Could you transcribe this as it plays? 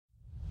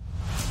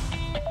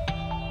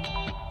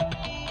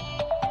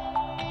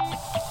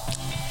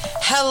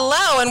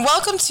Hello and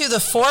welcome to the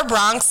Four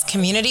Bronx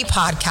Community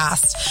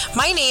Podcast.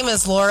 My name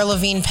is Laura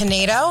Levine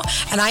Pinedo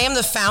and I am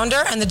the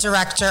founder and the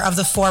director of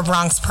the Four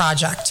Bronx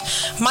Project.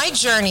 My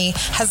journey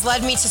has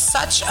led me to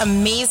such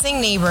amazing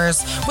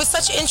neighbors with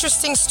such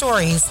interesting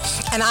stories,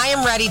 and I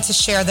am ready to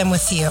share them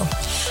with you.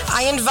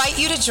 I invite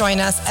you to join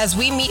us as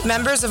we meet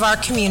members of our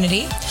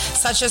community,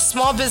 such as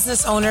small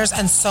business owners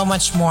and so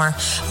much more.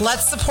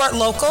 Let's support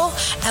local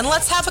and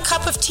let's have a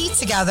cup of tea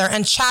together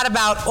and chat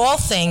about all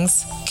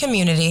things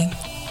community.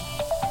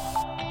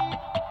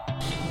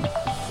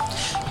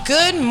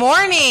 Good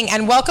morning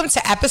and welcome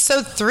to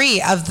episode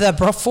 3 of the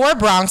Four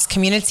Bronx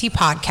Community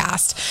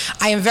Podcast.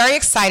 I am very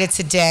excited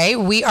today.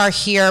 We are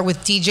here with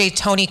DJ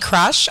Tony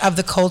Crush of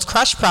the Cold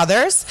Crush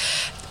Brothers.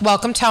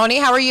 Welcome, Tony.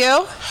 How are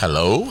you?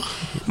 Hello,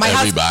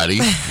 everybody.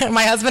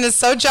 My husband is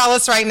so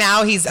jealous right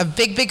now. He's a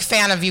big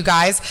fan of you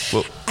guys.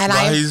 Well, and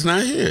why he's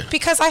not here?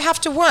 Because I have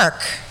to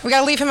work. We got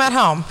to leave him at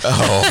home.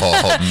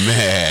 Oh,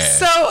 man.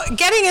 So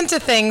getting into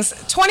things,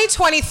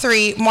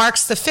 2023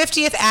 marks the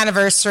 50th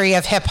anniversary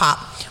of hip-hop,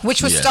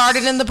 which was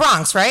started in the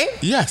Bronx, right?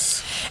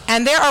 Yes.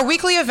 And there are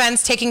weekly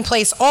events taking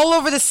place all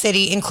over the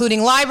city,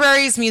 including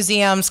libraries,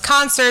 museums,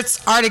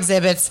 concerts, art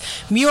exhibits,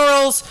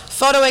 murals,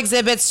 photo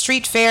exhibits,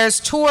 street fairs,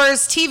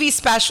 tours, TV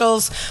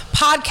specials,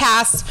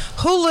 podcasts,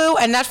 Hulu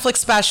and Netflix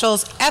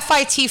specials,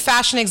 FIT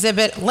fashion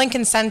exhibit,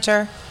 Lincoln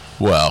Center.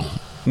 Well,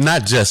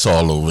 not just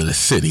all over the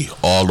city,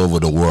 all over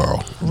the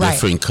world. Right.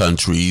 Different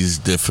countries,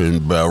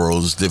 different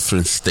boroughs,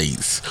 different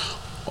states,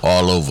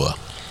 all over.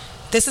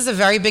 This is a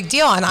very big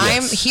deal, and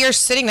I'm here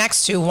sitting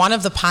next to one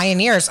of the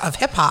pioneers of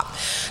hip-hop.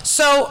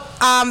 So,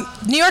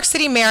 New York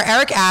City Mayor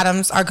Eric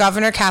Adams, our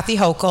Governor Kathy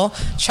Hochul,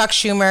 Chuck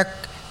Schumer,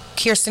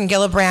 Kirsten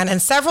Gillibrand, and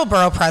several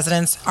borough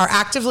presidents are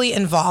actively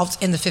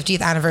involved in the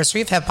 50th anniversary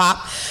of hip-hop.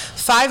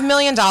 $5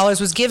 million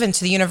was given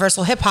to the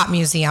Universal Hip Hop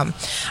Museum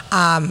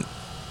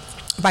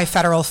by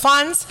federal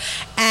funds,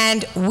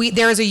 and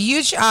there is a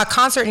huge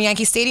concert in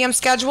Yankee Stadium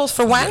scheduled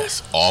for when?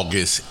 Yes,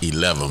 August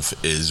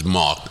 11th is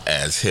marked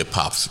as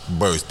hip-hop's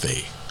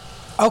birthday.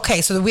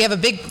 Okay, so we have a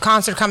big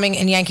concert coming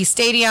in Yankee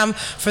Stadium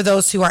for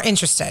those who are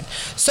interested.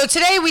 So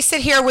today we sit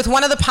here with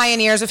one of the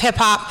pioneers of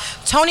hip-hop.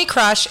 Tony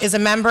Crush is a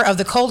member of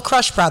the Cold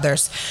Crush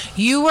Brothers.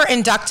 You were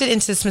inducted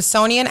into the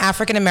Smithsonian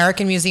African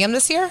American Museum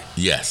this year?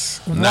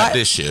 Yes. Not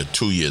this year,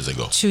 2 years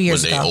ago. 2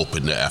 years ago. When they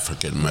opened the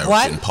African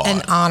American part. What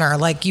an honor.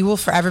 Like, you will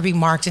forever be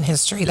marked in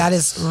history. Yes. That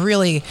is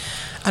really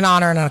an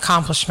honor and an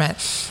accomplishment.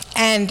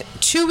 And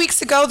 2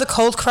 weeks ago, the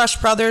Cold Crush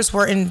Brothers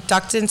were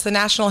inducted into the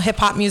National Hip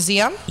Hop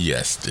Museum.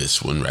 Yes,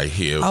 this one right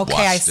here, okay,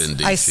 Washington,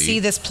 D.C. I see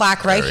this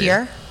plaque right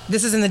here.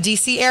 This is in the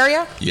D.C.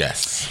 area?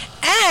 Yes.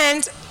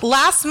 And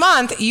last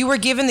month, you were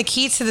given the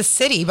key to the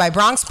city by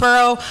Bronx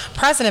Borough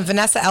President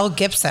Vanessa L.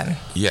 Gibson.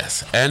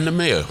 Yes, and the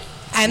mayor.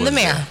 And the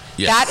mayor.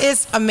 Yes. That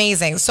is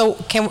amazing. So,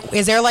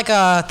 is there like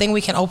a thing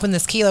we can open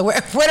this key?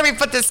 Like, where do we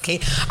put this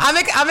key?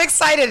 I'm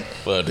excited.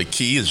 Well, the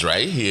key is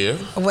right here.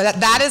 Well,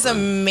 that is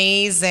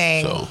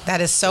amazing. That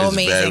is so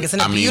amazing. It's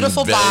in a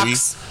beautiful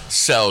box.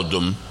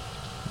 Seldom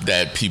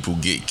that people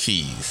get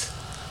keys.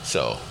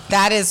 So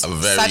that is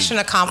such an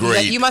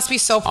accomplishment. You must be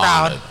so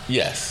proud. Honor.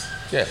 Yes.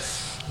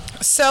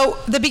 So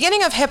the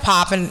beginning of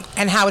hip-hop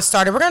and how it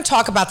started, we're going to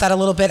talk about that a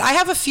little bit. I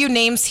have a few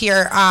names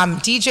here.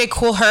 DJ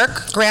Kool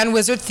Herc, Grand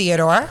Wizard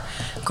Theodore,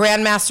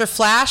 Grandmaster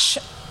Flash,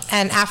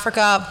 and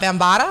Africa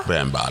Bambaataa.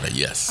 Bambaataa,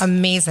 yes.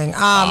 Amazing.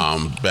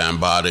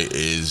 Bambaataa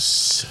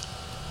is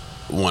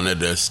one of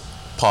the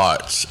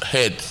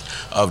heads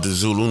of the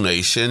Zulu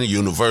Nation,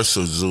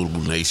 Universal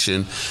Zulu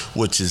Nation,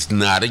 which is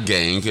not a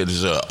gang. It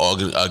is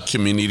a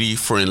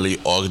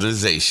community-friendly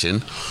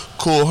organization.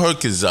 Kool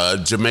Herc is a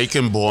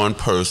Jamaican-born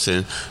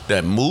person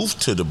that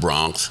moved to the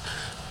Bronx,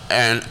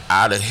 and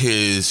out of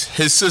his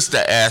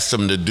sister asked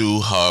him to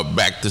do her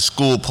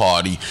back-to-school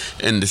party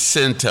in the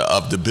center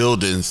of the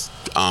buildings,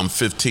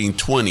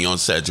 1520 on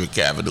Sedgwick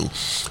Avenue.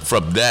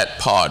 From that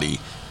party,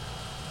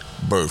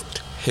 birthed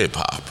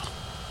hip-hop.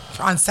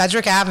 On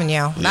Sedgwick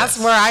Avenue. That's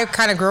where I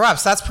kind of grew up,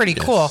 so that's pretty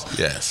cool.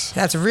 Yes.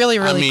 That's really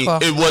cool.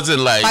 It wasn't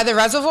like... By the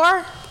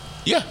reservoir?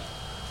 Yeah.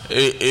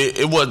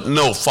 It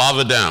was,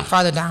 farther down.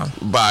 Farther down.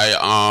 By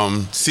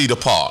Cedar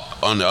Park,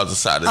 on the other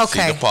side of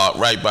Cedar Park,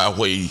 right by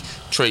where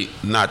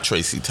not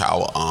Tracy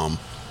Tower,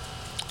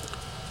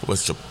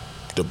 what's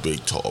the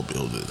big tall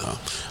building?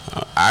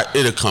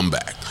 It'll come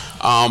back.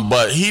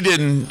 But he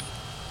didn't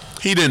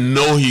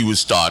know he was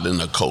starting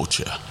a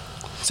culture.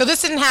 So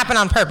this didn't happen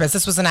on purpose.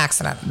 This was an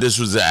accident. This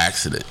was an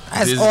accident.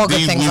 All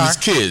good things are.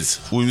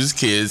 We was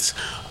kids.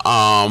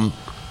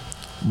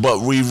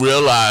 But we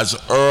realized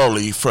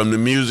early from the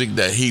music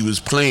that he was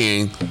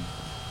playing,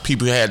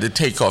 people had to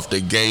take off their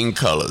gang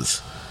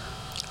colors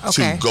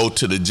to go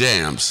to the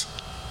jams.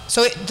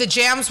 So the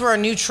jams were a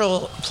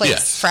neutral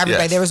place for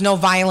everybody. There was no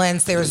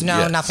violence. There was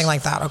nothing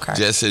like that. Okay.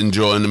 Just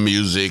enjoying the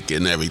music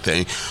and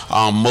everything.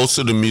 Most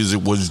of the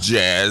music was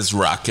jazz,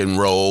 rock and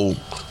roll,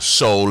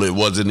 soul. It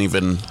wasn't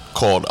even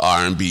called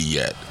R&B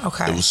yet.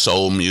 Okay. It was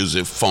soul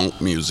music, funk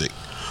music.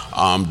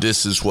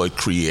 This is what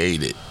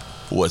created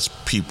what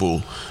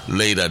people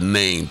later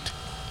named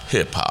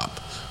hip hop.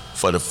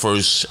 for the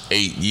first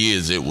 8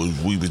 years,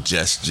 we were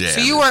just jamming.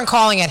 So you weren't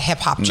calling it hip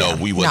hop jam?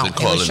 No, we wasn't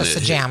calling it. It was just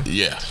a jam.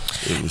 Yeah,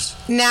 it was.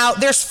 Now,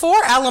 there's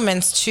 4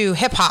 elements to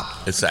hip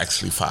hop. It's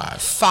actually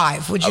 5.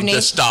 5. Would you name?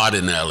 The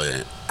starting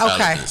element.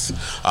 Okay. Elements.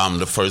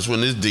 The first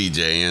one is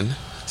DJing.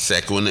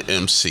 Second one is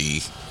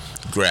MC,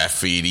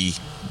 graffiti,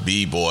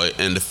 b-boy,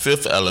 and the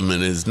 5th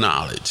element is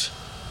knowledge.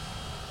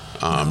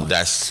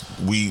 That's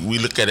we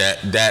look at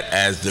that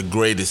as the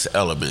greatest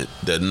element,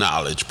 the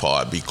knowledge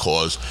part,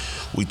 because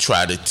we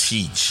try to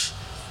teach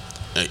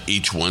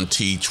each one.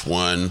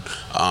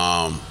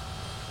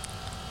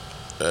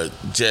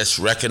 Just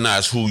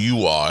recognize who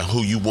you are,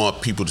 who you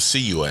want people to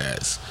see you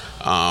as.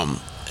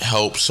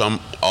 Help,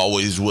 some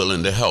always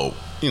willing to help.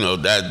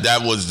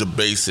 That was the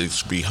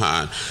basics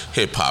behind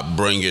hip hop,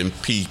 bringing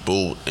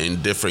people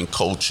in different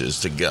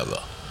cultures together.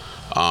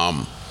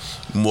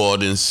 More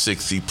than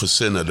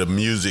 60% of the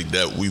music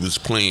that we was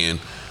playing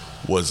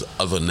was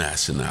other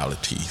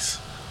nationalities.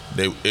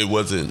 It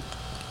wasn't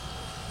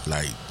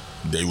like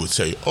they would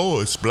say,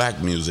 "Oh, it's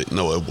black music."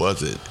 No, it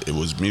wasn't. It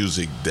was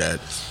music that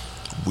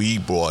we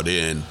brought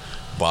in.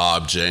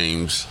 Bob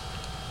James,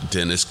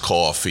 Dennis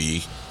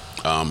Coffey,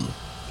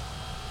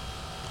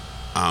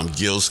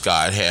 Gil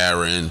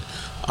Scott-Heron,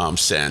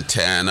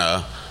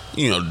 Santana.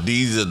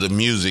 These are the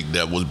music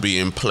that was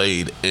being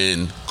played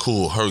in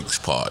Kool Herc's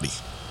party.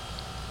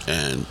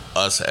 And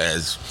us,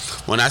 as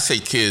when I say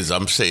kids,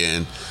 I'm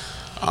saying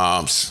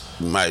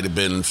might have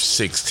been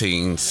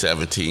 16,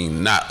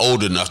 17, not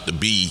old enough to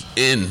be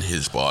in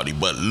his party,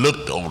 but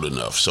looked old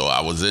enough. So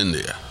I was in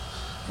there.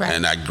 Right.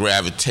 And I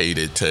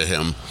gravitated to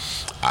him.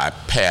 I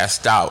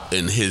passed out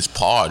in his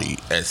party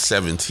at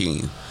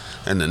 17,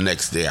 and the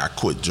next day I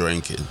quit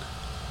drinking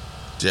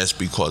just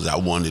because I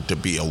wanted to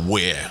be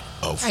aware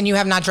of. And you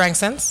have not drank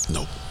since?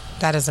 No.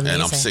 That is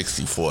amazing. And I'm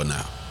 64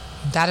 now.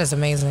 That is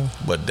amazing.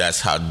 But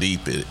that's how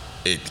deep it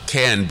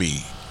can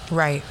be.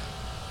 Right.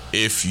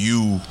 If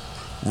you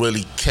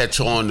really catch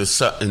on to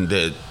something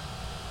that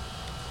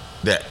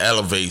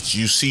elevates,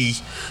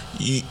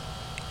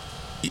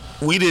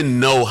 we didn't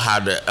know how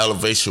the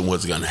elevation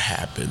was going to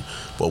happen,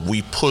 but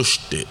we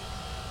pushed it.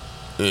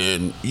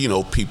 And,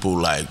 people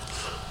like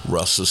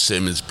Russell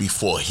Simmons,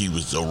 before he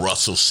was the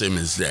Russell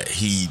Simmons that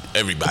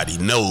everybody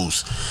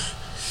knows,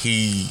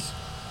 he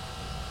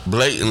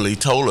blatantly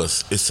told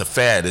us it's a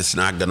fad, it's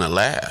not gonna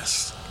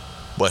last.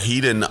 But he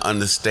didn't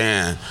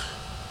understand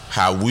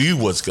how we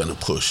was gonna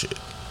push it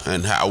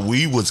and how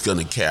we was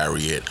gonna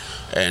carry it,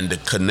 and the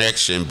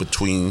connection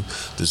between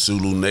the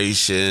Zulu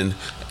Nation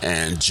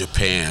and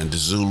Japan, the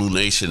Zulu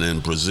Nation in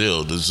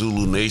Brazil, the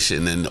Zulu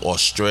Nation in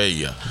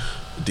Australia.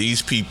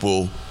 These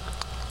people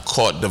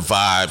caught the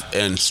vibe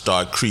and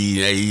start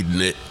creating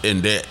it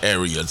in their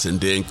areas, and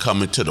then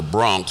coming to the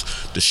Bronx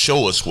to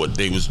show us what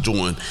they was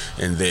doing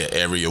in their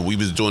area. We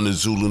was doing the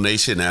Zulu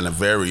Nation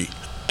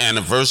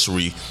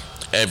anniversary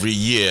every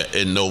year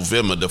in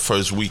November, the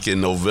first week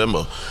in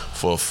November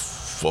for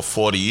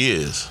 40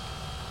 years.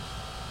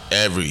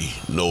 Every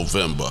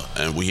November,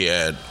 and we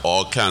had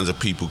all kinds of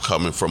people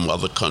coming from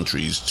other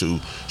countries to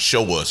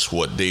show us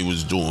what they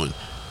was doing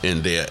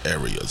in their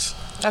areas.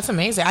 That's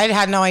amazing. I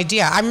had no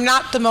idea. I'm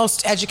not the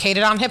most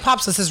educated on hip hop,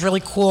 so this is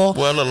really cool.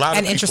 Well, a lot of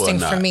and people interesting are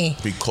not, for me.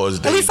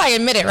 Because at least I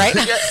admit it, right?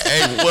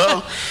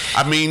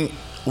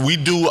 We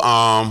do.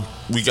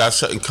 We got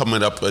something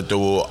coming up at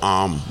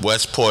the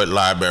Westport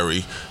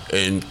Library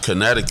in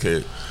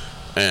Connecticut,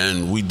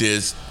 and we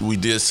did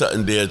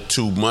something there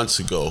 2 months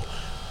ago,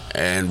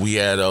 and we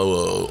had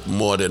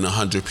more than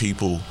 100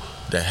 people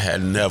that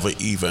had never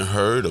even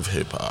heard of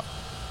hip hop.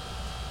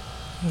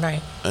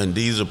 Right. And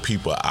these are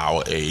people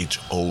our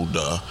age,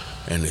 older,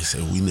 and they say,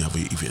 we never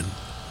even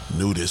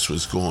knew this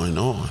was going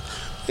on.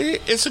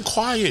 It's a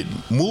quiet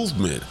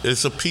movement.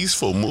 It's a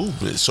peaceful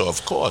movement. So,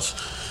 of course,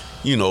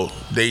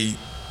 the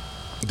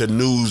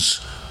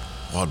news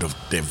or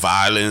the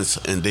violence,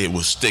 and they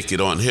will stick it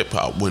on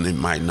hip-hop when it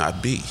might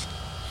not be.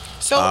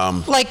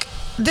 So,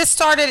 this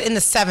started in the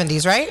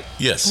 70s, right?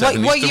 Yes,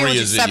 73. What year was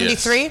it,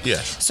 73?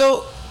 Yes.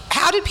 So,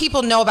 how did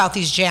people know about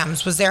these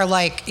jams? Was there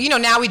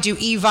now we do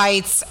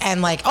Evites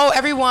and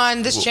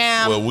everyone, this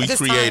jam. Well, we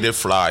created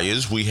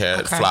flyers. We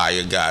had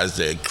flyer guys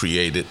that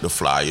created the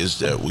flyers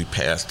that we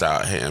passed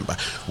out hand by.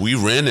 We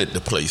rented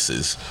the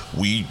places.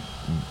 We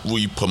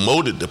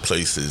promoted the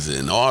places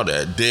and all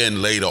that.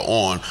 Then later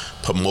on,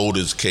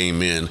 promoters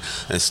came in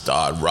and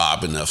started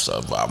robbing us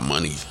of our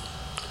money.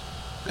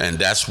 And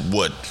that's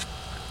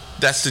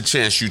the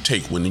chance you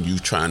take when you're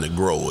trying to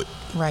grow it.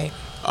 Right.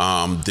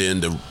 Then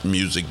the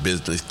music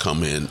business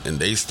come in and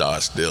they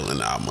start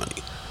stealing our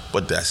money.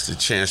 But that's the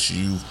chance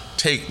you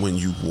take when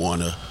you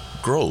want to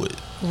grow it.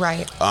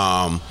 Right.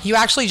 You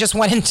actually just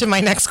went into my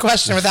next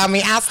question without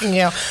me asking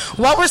you.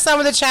 What were some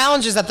of the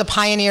challenges that the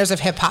pioneers of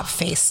hip-hop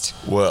faced?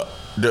 Well,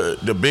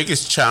 the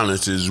biggest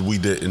challenge is we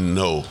didn't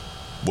know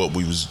what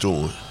we was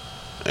doing.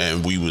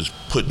 And we was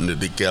putting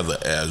it together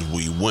as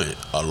we went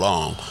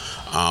along.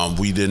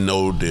 We didn't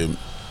know the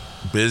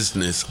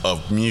business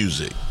of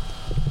music.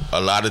 a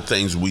lot of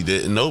things we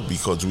didn't know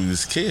because we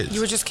was kids.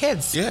 You were just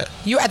kids. Yeah.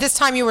 You at this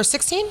time you were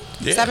 16?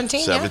 Yeah,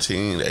 17?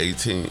 17, yeah?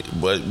 18.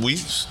 But we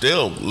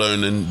still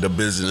learning the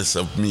business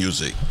of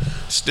music.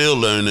 Still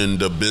learning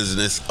the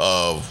business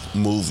of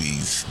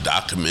movies,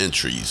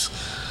 documentaries,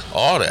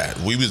 all that.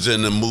 We was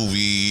in a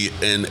movie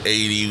in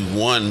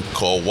 81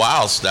 called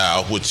Wild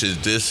Style,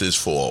 this is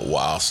for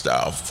Wild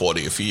Style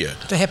 40th year.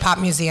 The Hip Hop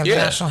Museum, the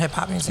National Hip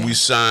Hop Museum.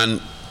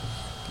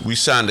 We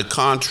signed a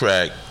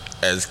contract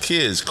as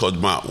kids because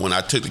when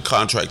I took the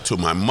contract to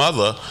my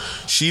mother,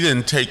 she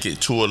didn't take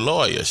it to a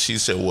lawyer. She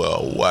said,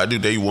 well, why do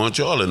they want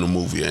y'all in the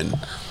movie? And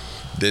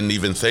didn't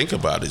even think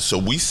about it. So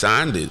we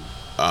signed it,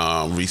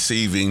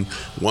 receiving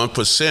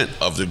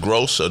 1% of the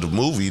gross of the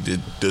movie,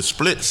 the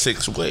split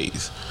 6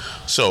 ways.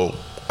 So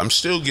I'm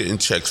still getting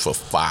checks for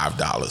 $5,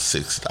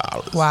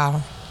 $6.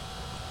 Wow.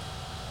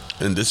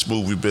 And this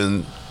movie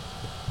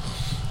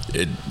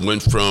it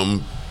went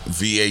from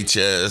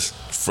VHS,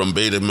 from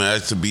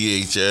Betamax to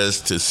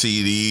VHS to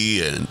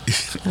CD, and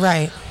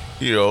right.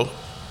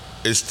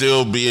 It's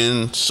still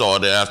being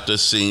sought after,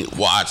 seen,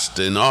 watched,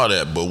 and all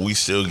that, but we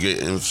still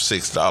getting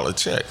 $6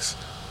 checks.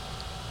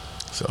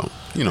 So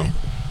right.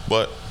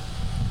 But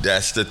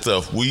that's the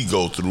stuff we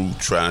go through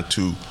trying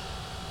to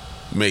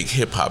make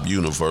hip hop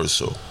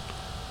universal.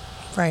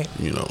 Right.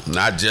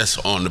 Not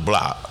just on the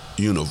block,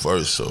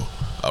 universal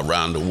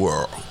around the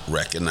world,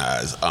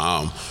 recognized.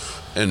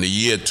 In the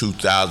year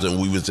 2000,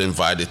 we was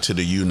invited to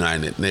the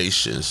United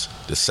Nations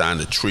to sign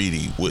a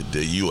treaty with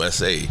the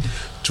USA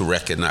to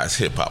recognize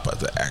hip-hop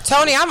as an act.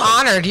 Tony, I'm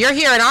honored. You're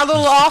here in our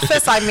little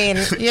office. I mean,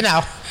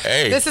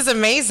 Hey. This is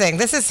amazing.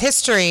 This is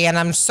history, and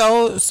I'm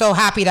so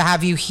happy to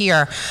have you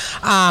here.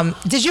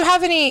 Did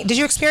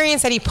you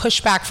experience any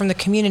pushback from the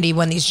community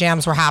when these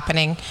jams were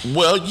happening?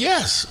 Well,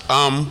 yes,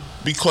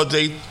 because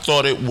they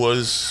thought it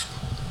was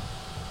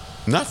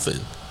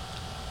nothing.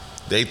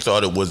 They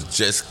thought it was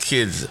just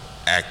kids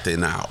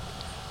acting out.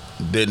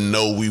 Didn't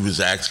know we was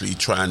actually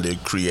trying to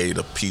create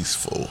a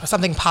peaceful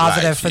something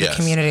positive life. For the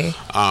community.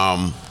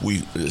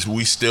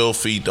 We still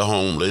feed the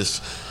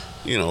homeless.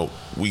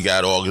 We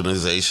got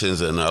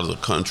organizations in other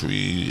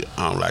countries,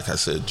 like I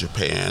said,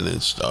 Japan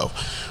and stuff.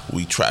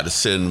 We try to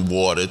send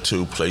water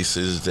to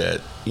places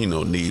that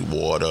need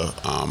water.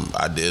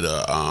 I did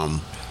a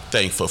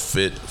thing for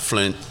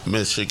Flint,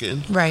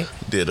 Michigan. Right.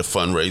 Did a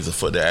fundraiser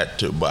for that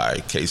to buy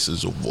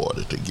cases of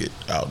water to get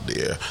out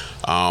there.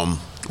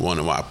 One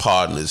of my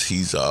partners,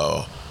 he's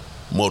a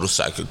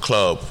motorcycle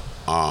club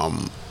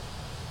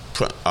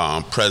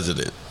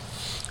president.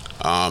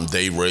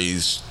 They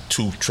raised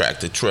 2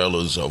 tractor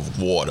trailers of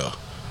water,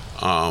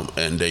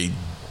 and they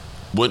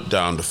went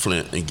down to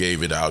Flint and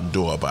gave it out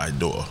door by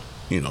door.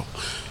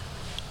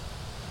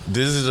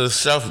 This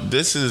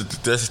is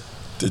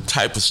the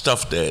type of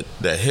stuff that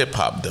hip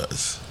hop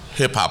does.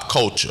 Hip hop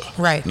culture,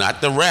 right?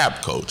 Not the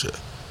rap culture.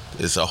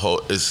 It's a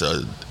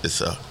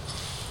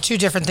 2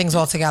 different things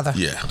altogether.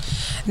 Yeah.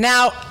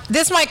 Now,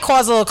 this might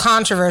cause a little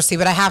controversy,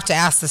 but I have to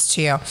ask this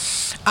to you.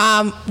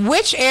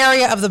 Which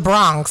area of the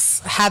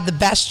Bronx had the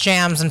best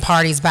jams and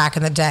parties back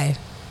in the day?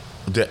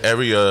 The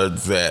area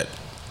that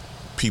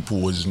people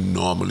was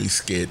normally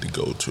scared to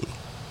go to.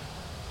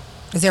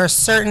 Is there a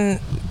certain...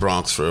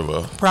 Bronx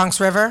River. Bronx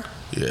River?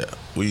 Yeah.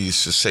 We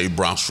used to say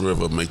Bronx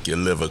River make your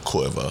liver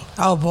quiver.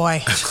 Oh,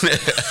 boy.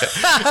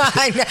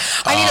 I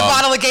need a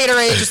bottle of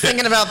Gatorade just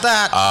thinking about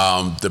that.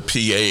 The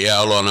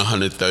PAL on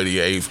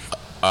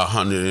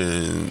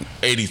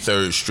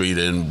 183rd Street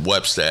and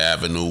Webster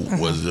Avenue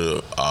was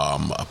a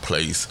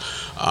place.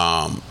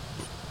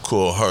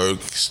 Cool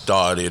Herc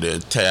started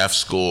at Taft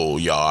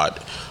Schoolyard.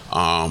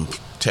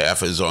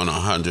 Taft is on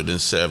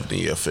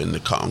 170th in the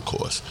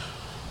concourse.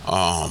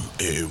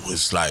 It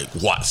was like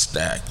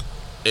Wattstack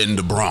in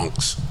the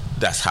Bronx.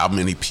 That's how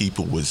many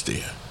people was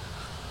there.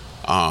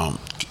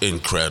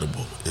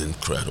 Incredible.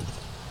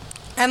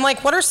 And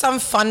what are some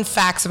fun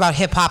facts about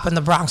hip hop in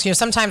the Bronx?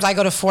 Sometimes I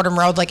go to Fordham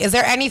Road. Is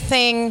there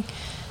anything,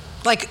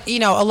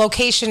 a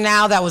location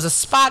now that was a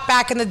spot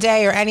back in the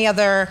day, or any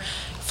other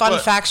fun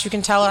facts you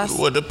can tell us?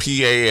 Well, the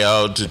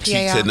PAL, the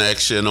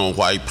T-Connection on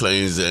White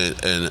Plains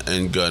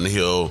and Gun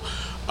Hill.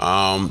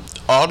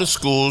 All the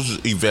schools,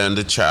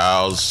 Evander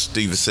Childs,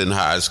 Stevenson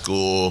High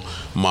School,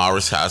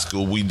 Morris High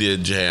School, we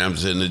did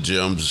jams in the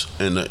gyms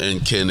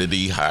in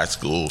Kennedy High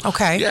School.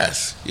 Okay.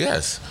 Yes.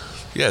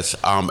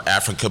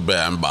 Africa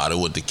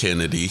Bambaataa with the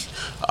Kennedy.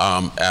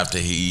 After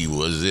he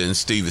was in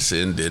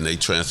Stevenson, then they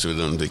transferred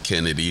him to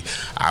Kennedy.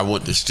 I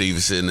went to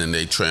Stevenson, and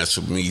they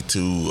transferred me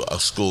to a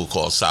school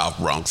called South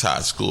Bronx High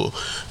School.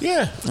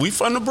 Yeah, we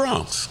from the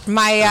Bronx.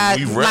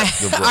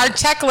 Our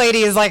tech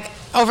lady is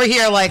over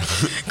here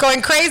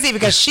going crazy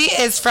because she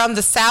is from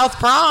the South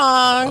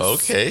Bronx.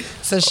 Okay.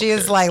 So she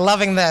is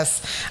loving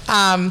this.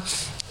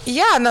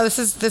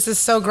 This is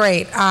so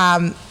great.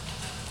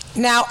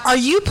 Now, are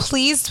you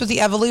pleased with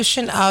the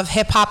evolution of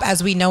hip hop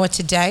as we know it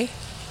today?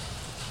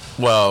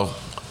 Well,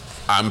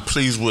 I'm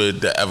pleased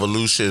with the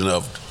evolution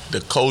of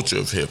the culture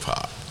of hip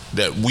hop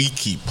that we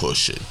keep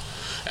pushing.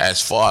 As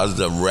far as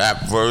the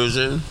rap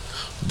version,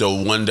 the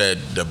one that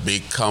the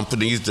big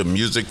companies, the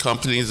music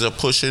companies are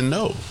pushing?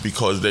 No,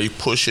 because they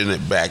pushing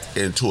it back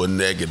into a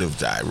negative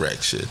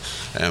direction,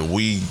 and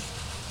we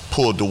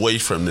pulled away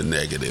from the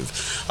negative,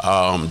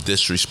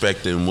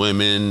 disrespecting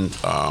women,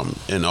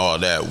 and all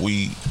that.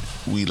 We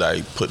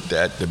like put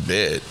that to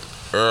bed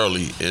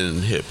early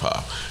in hip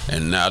hop,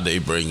 and now they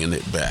bringing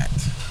it back.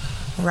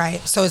 Right.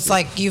 So it's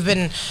like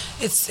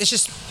it's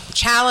just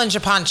challenge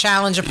upon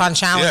challenge upon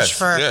challenge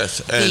for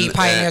the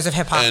pioneers of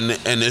hip hop.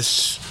 And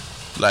it's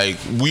like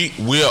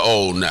we're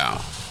old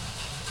now,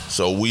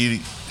 so we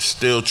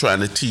still trying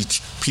to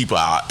teach people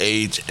our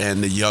age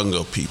and the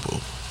younger people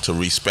to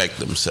respect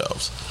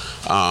themselves.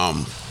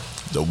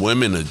 The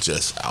women are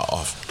just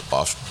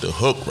off the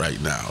hook right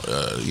now.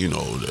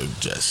 They're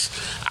just.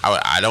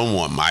 I don't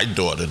want my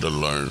daughter to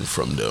learn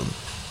from them,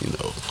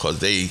 because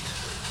they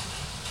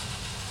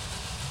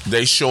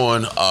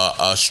showing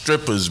a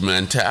stripper's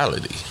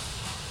mentality,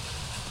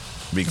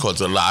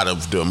 because a lot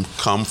of them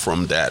come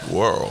from that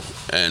world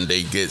and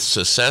they get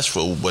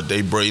successful, but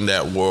they bring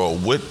that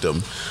world with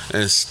them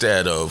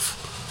instead of,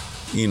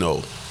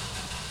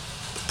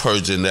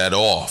 purging that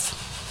off.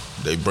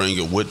 They bring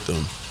it with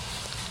them.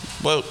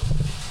 Well,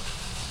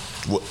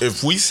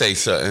 if we say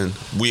something,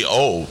 we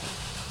old.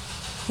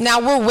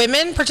 Now, were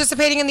women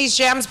participating in these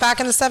jams back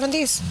in the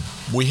 70s?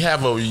 We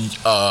have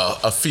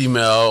a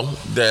female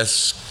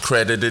that's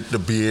credited to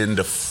being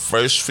the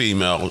first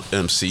female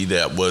MC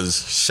that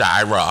was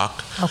Shy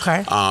Rock.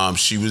 Okay.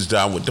 She was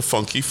down with the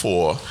Funky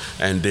Four,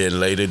 and then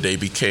later they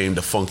became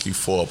the Funky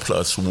Four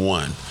plus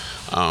one.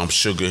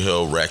 Sugar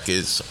Hill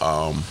Records.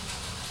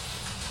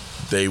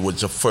 They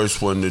was the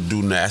first one to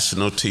do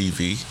national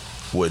TV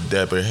with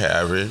Deborah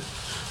Harry.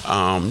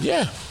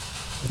 Yeah.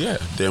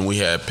 Then we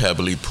had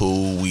Pebbly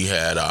Pooh. We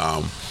had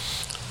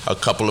a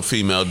couple of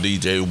female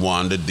DJ,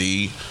 Wanda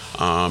D.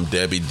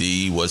 Debbie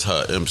D was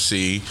her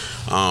MC.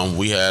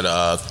 We had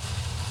a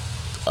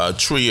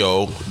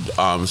trio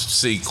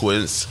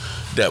sequence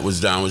that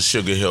was down with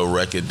Sugar Hill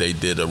Record. They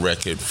did a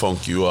record,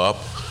 Funk You Up,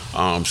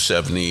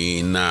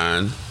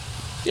 79.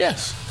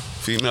 Yes,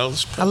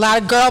 females. A lot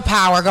of girl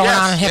power going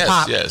on in hip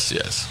hop.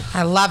 Yes.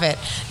 I love it.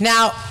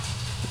 Now,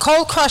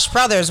 Cold Crush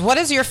Brothers, what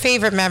is your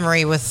favorite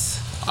memory with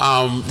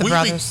the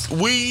brothers?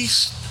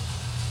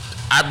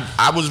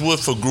 I was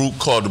with a group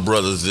called the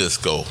Brothers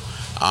Disco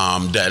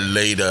that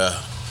later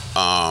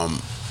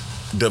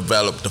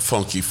developed the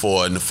Funky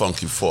Four and the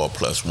Funky Four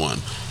plus one.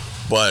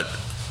 But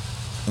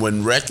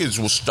when records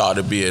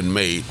started being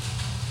made,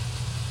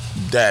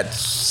 that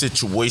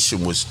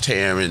situation was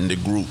tearing the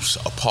groups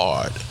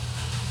apart,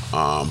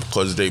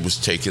 because they was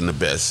taking the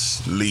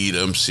best lead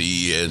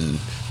MC and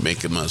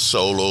making a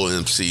solo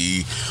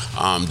MC.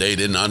 They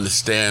didn't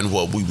understand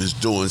what we was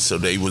doing, so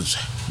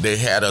they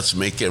had us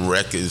making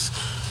records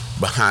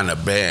behind a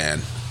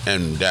band,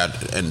 and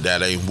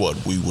that ain't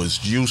what we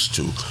was used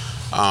to.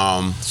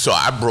 So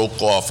I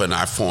broke off and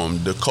I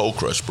formed the Cold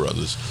Crush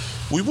Brothers.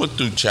 We went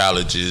through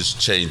challenges,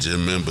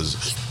 changing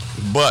members,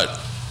 but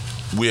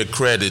we're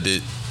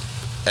credited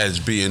as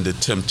being the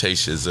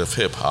Temptations of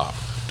hip hop,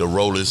 the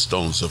Rolling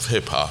Stones of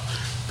hip hop,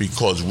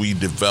 because we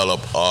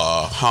developed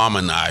a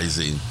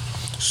harmonizing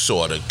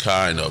sort of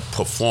kind of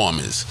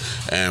performance,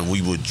 and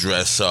we would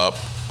dress up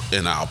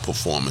in our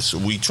performance. So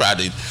we try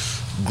to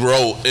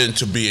grow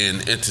into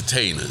being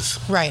entertainers.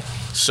 Right.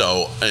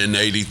 So in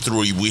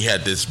 '83, we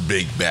had this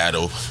big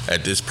battle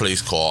at this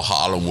place called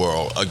Harlem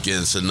World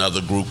against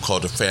another group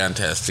called the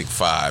Fantastic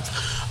Five.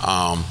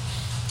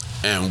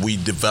 And we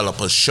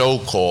developed a show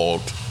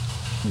called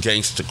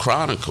Gangster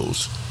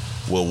Chronicles,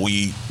 where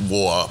we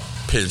wore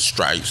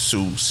pinstripe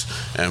suits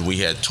and we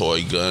had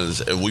toy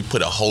guns, and we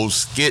put a whole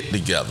skit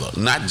together,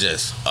 not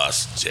just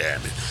us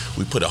jamming.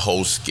 We put a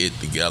whole skit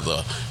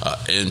together, an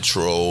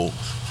intro,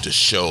 the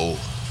show,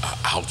 an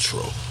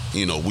outro.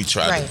 We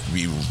try to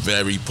be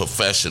very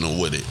professional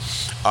with it.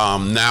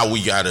 Now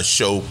we got a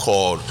show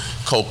called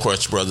Cold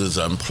Crush Brothers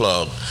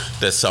Unplugged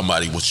that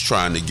somebody was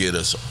trying to get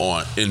us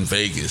on in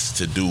Vegas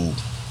to do,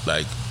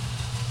 like,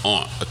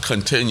 on a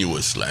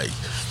continuous, like,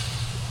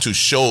 to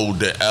show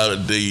the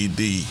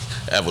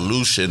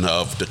evolution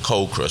of the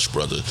Cold Crush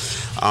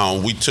Brothers.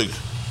 We took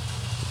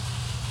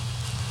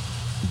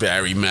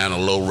Barry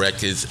Manilow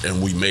records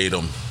and we made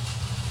them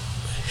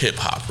hip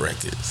hop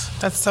records.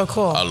 That's so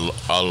cool.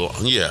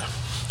 Yeah.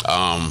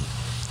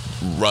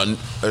 Run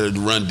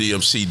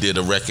DMC did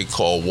a record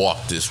called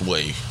Walk This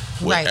Way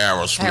with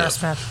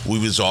Aerosmith. We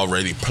was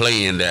already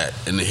playing that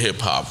in the hip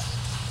hop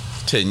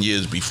 10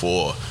 years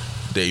before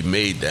they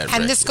made that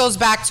record. And this goes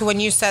back to when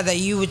you said that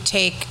you would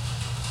take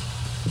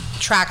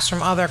tracks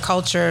from other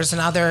cultures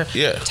and other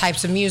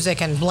types of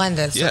music and blend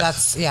it. So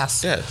that's,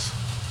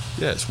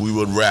 Yes, we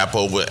would rap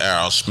over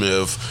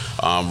Aerosmith,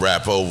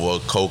 rap over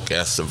Coke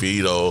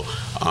Acevedo,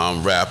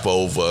 rap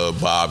over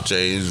Bob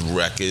James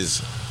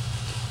records.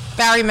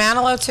 Barry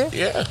Manilow too?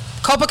 Yeah.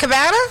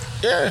 Copacabana?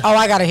 Yeah. Oh,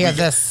 I gotta hear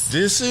this.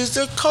 This is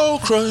the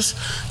Cold Crush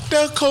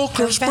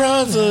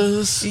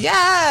Brothers.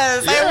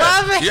 Yes, I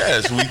love it.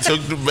 Yes, we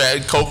took the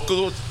bad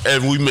Coca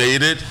and we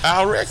made it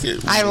our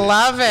record. I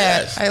love it.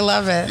 Yes. I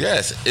love it.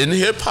 Yes, in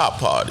hip hop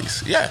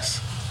parties.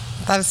 Yes.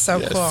 That is so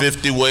cool.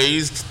 50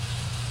 ways.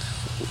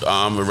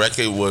 The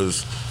record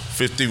was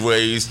 50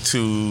 ways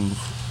to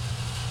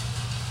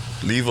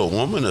leave a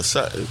woman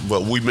aside,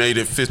 but we made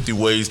it 50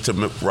 ways to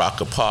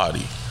rock a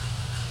party.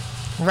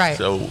 Right.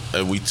 So,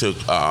 and we took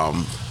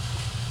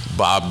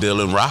Bob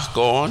Dylan Rock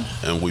on,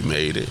 and we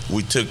made it.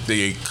 We took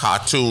the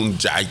cartoon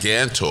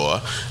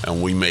Gigantor,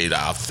 and we made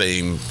our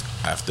theme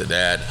after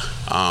that.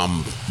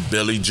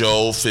 Billy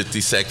Joel,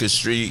 52nd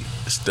Street,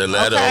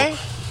 Stiletto. Okay.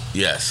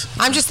 Yes.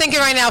 I'm just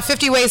thinking right now,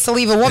 50 ways to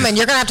leave a woman.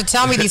 You're going to have to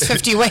tell me these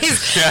 50 ways.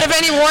 If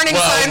any warning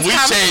signs we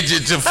come. changed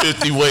it to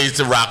 50 ways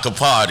to rock a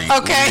party.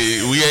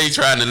 Okay. We ain't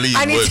trying to leave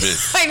women.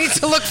 I need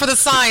to look for the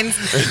signs.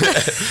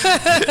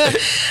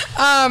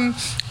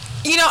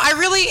 I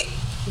really,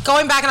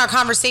 going back in our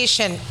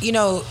conversation,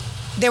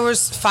 there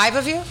was 5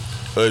 of you?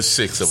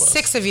 6 of us.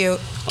 6 of you.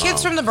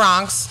 Kids from the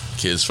Bronx.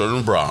 Kids from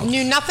the Bronx.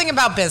 Knew nothing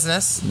about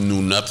business.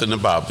 Knew nothing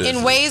about business.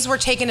 In ways we're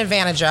taken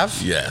advantage of.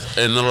 Yeah,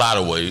 in a lot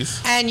of ways.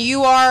 And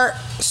you are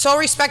so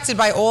respected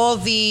by all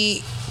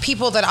the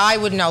people that I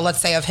would know,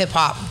 let's say, of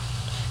hip-hop.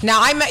 Now,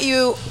 I met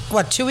you,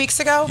 2 weeks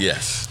ago?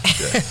 Yes.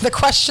 The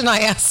question I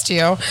asked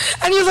you,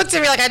 and you looked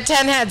at me like I had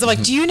 10 heads. I'm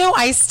like, do you know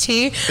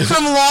Ice-T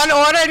from Law &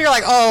 Order? And you're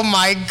like, oh,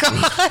 my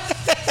God.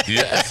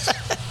 Yes,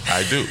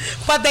 I do.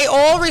 But they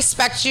all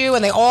respect you,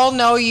 and they all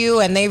know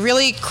you, and they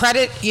really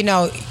credit, you,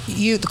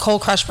 the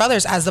Cold Crush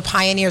Brothers, as the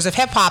pioneers of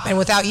hip-hop. And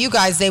without you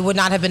guys, they would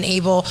not have been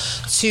able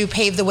to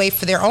pave the way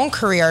for their own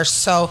careers.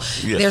 So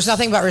There's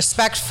nothing but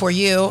respect for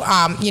you.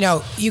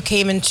 You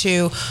came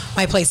into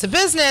my place of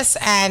business,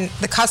 and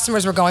the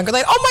customers were going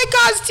like, oh, my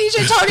God, it's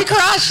DJ Tony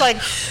Crush.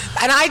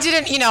 And I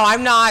didn't,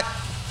 I'm not...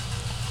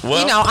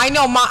 Well,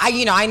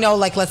 I know,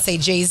 like, let's say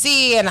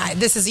Jay-Z, and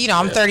this is,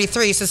 I'm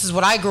 33, so this is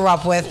what I grew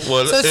up with.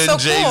 Well, so it's in so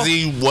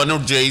Jay-Z, cool. one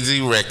of Jay-Z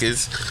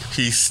records,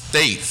 he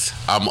states,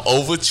 I'm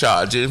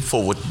overcharging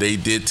for what they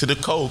did to the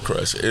Cold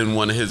Crush in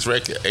one of his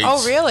records.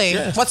 Oh, really?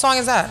 Yes. What song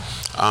is that?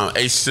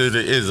 H to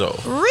the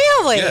Izzo.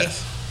 Really?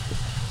 Yes.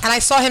 And I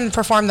saw him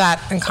perform that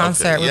in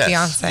concert with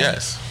Beyonce.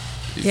 Yes.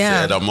 He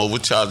said, I'm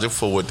overcharging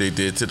for what they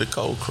did to the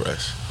Cold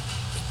Crush.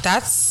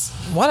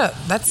 Wow.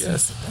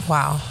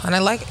 And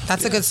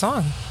that's a good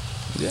song.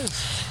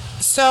 Yes.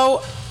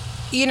 So,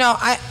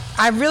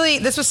 I really,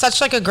 this was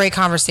such like a great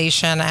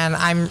conversation, and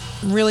I'm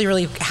really,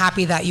 really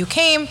happy that you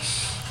came.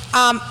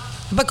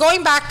 But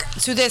going back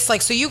to this,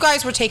 so you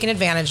guys were taken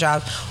advantage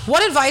of.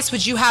 What advice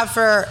would you have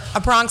for a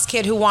Bronx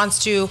kid who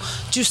wants to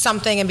do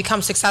something and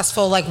become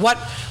successful?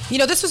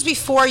 This was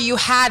before you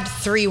had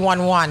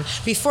 311,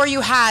 before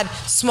you had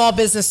small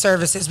business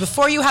services,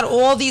 before you had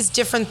all these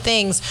different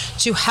things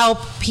to help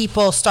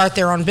people start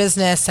their own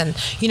business and,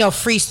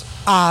 free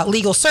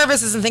legal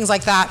services and things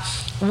like that.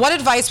 What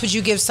advice would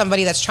you give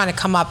somebody that's trying to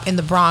come up in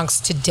the Bronx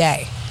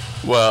today?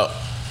 Well,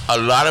 a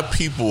lot of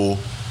people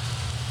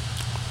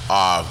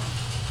are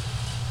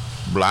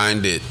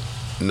blinded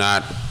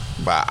not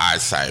by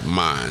eyesight,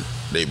 mind.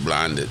 They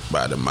blinded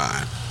by the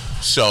mind.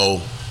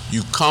 So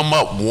you come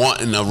up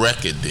wanting a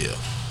record deal.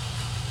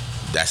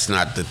 That's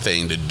not the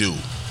thing to do,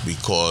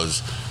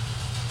 because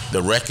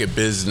the record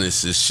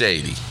business is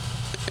shady,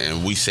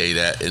 and we say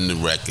that in the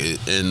record.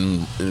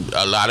 And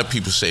a lot of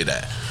people say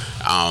that.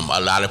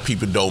 A lot of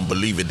people don't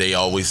believe it. They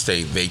always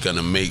think they're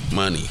gonna make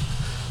money.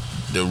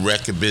 The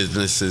record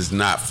business is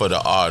not for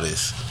the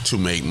artists to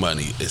make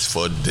money. It's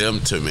for them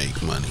to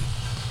make money.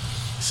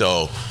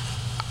 So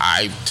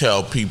I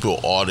tell people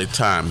all the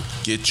time,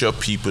 get your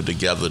people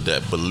together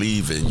that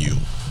believe in you.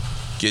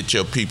 Get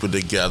your people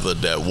together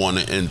that want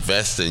to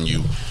invest in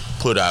you.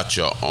 Put out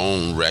your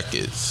own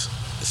records.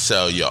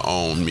 Sell your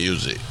own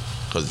music.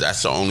 Because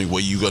that's the only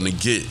way you're going to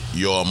get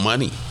your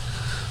money.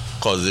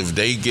 Because if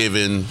they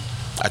giving,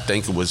 I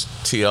think it was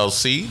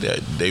TLC, that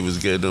they was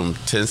giving them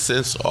 10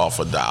 cents off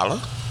 $1.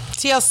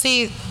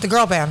 TLC, the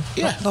girl band.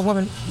 Yeah. The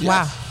woman. Yes.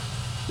 Wow.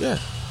 Yeah.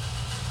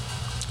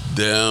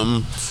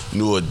 Them,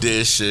 New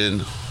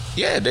Edition,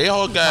 they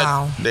all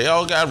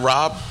got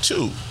robbed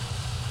too.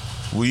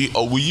 We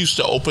used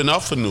to open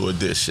up for New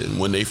Edition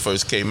when they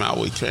first came out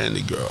with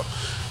Candy Girl.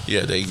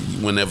 Yeah,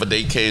 whenever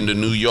they came to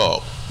New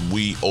York,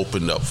 we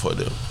opened up for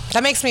them.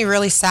 That makes me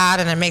really sad,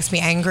 and it makes me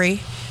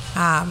angry.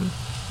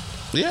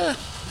 Yeah,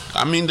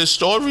 I mean the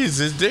stories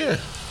is there,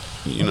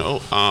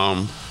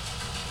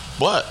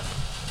 but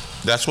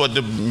that's what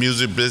the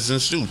music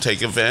business do,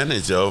 take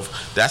advantage of.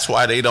 That's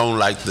why they don't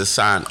like to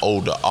sign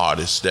older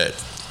artists that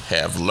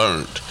have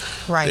learned.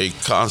 Right. They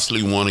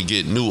constantly want to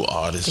get new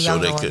artists so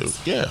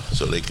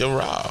they can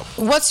rob.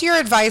 What's your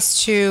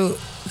advice to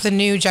the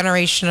new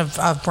generation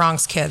of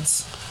Bronx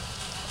kids?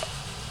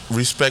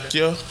 Respect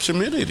your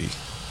community.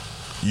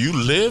 You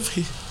live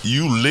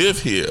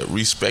here.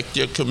 Respect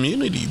your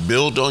community.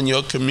 Build on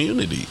your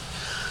community.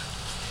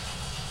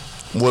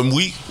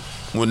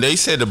 When they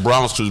said the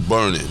Bronx was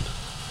burning,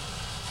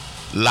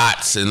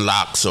 lots and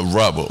lots of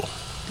rubble.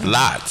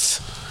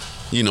 Lots.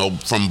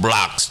 From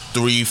blocks,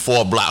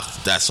 3-4 blocks,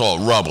 that's all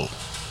rubble.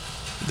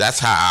 That's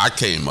how I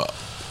came up.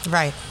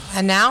 Right.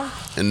 And now?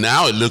 And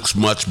now it looks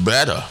much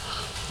better.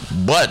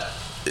 But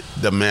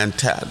the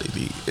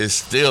mentality is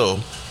still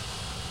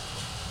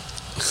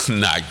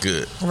not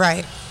good.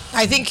 Right.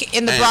 I think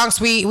in the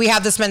Bronx we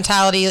have this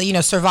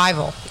mentality,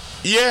 survival.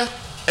 Yeah,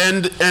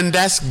 and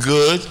that's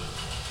good,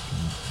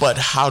 but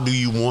how do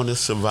you want to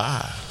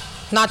survive?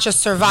 Not just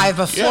survive,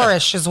 but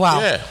flourish as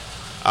well.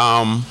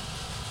 Yeah.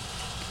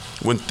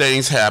 When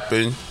things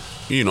happen,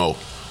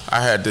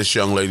 I had this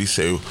young lady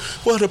say,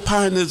 well, the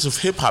pioneers of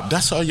hip-hop,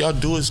 that's all y'all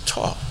do is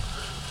talk.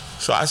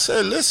 So I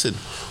said, listen,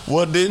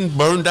 well, then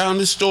burn down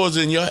the stores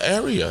in your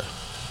area.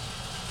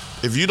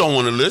 If you don't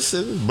want to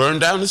listen, burn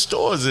down the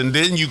stores, and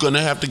then you're going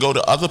to have to go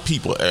to other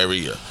people's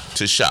area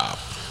to shop.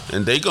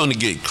 And they're going to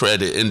get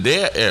credit in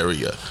their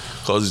area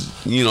because,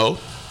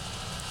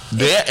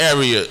 their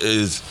area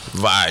is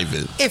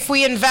vibing. If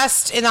we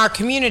invest in our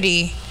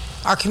community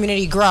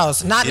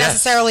grows. Not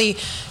necessarily,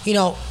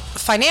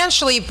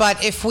 financially,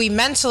 but if we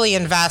mentally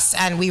invest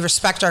and we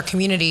respect our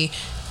community,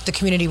 the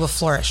community will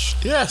flourish.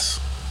 Yes.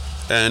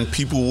 And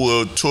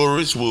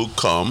tourists will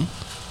come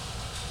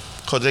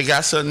because they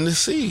got something to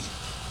see.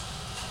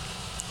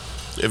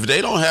 If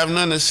they don't have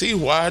nothing to see,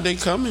 why are they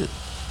coming?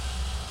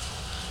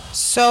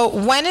 So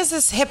when is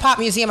this hip-hop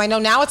museum? I know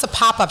now it's a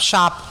pop-up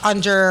shop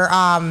under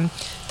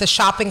the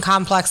shopping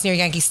complex near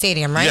Yankee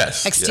Stadium, right?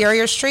 Yes.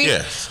 Exterior Street?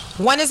 Yes.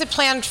 When is it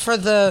planned for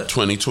the...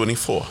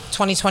 2024.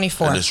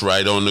 2024. And it's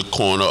right on the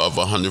corner of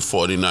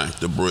 149th.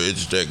 The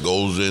bridge that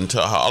goes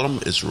into Harlem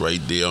is right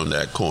there on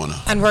that corner.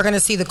 And we're going to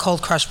see the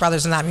Cold Crush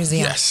Brothers in that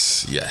museum.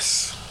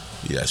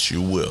 Yes,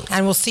 you will.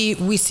 And we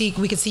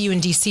can see you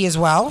in DC as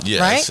well,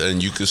 yes, right?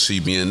 And you can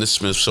see me in the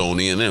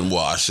Smithsonian in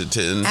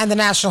Washington. And the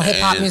National Hip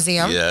Hop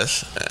Museum.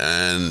 Yes,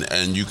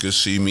 and you can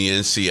see me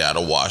in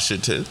Seattle,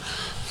 Washington.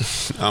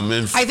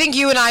 I think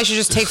you and I should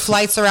just take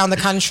flights around the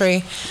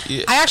country.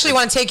 Yeah. I actually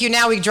want to take you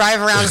now. We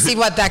drive around and see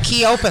what that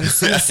key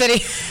opens in the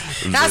city.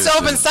 That's to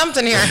open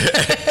something here.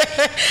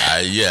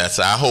 Yes,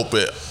 I hope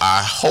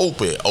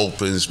it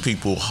opens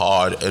people's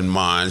heart and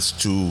minds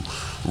to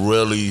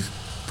really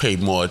pay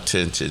more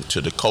attention to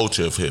the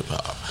culture of hip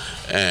hop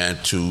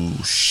and to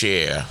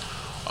share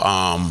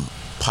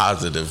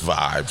positive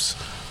vibes.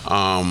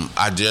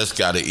 I just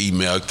got an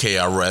email.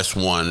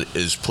 KRS-One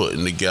is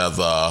putting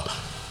together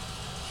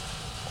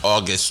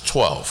August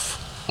 12th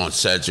on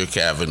Cedric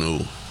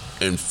Avenue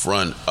in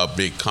front of a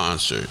big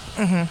concert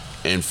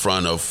in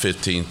front of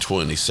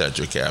 1520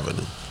 Cedric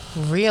Avenue.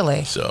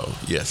 Really? So,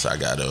 yes, I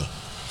got to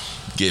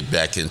get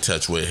back in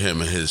touch with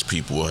him and his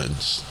people and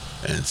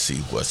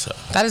see what's up.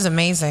 That is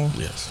amazing.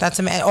 Yes. That's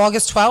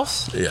August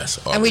 12th? Yes.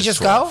 August and we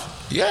just 12th. go?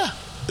 Yeah.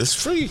 It's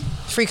free.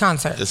 Free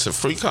concert. It's a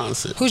free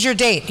concert. Who's your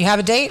date? You have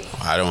a date?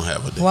 I don't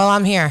have a date. Well,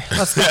 I'm here.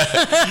 Let's go.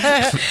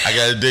 I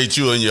got to date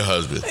you and your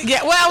husband.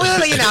 Yeah, well,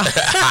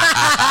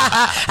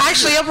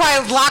 Actually, he'll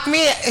probably lock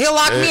me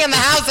in the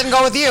house and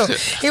go with you.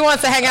 He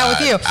wants to hang out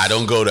with you. I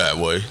don't go that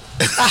way.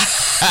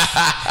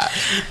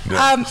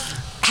 No.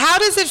 How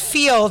does it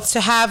feel to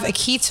have a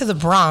key to the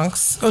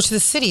Bronx, or to the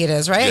city it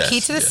is, right? Yes, a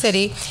key to the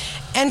city,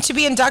 and to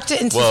be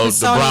inducted into the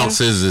Smithsonian. The Bronx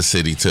is the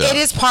city, too. It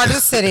is part of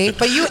the city,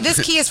 but this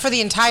key is for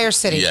the entire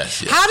city.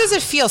 Yes. How does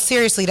it feel,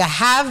 seriously, to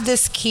have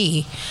this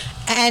key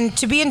and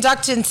to be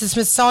inducted into the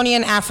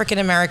Smithsonian African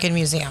American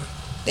Museum?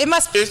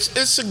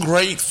 It's a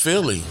great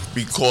feeling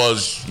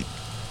because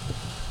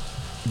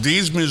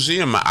these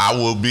museums, I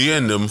will be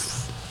in them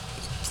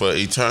for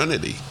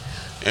eternity.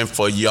 And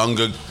for young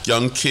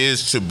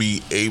kids to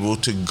be able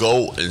to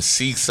go and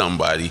see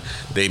somebody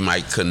they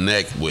might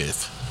connect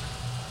with,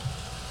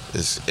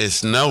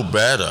 it's no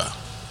better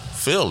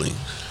feeling.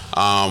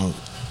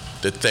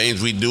 The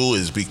things we do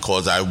is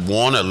because I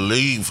want to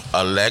leave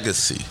a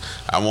legacy.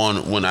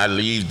 When I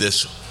leave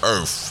this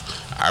earth,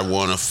 I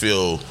want to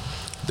feel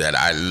that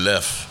I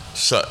left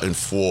something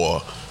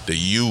for the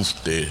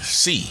youth to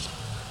see.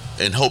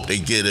 And hope they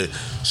get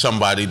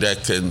somebody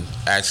that can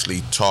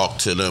actually talk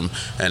to them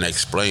and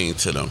explain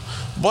to them.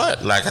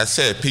 But like I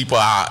said, people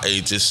our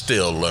age is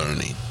still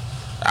learning.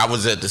 I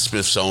was at the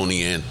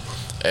Smithsonian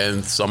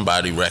and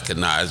somebody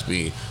recognized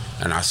me,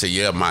 and I said,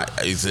 yeah, my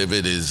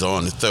exhibit is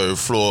on the 3rd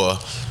floor.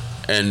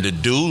 And the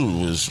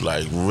dude was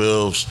like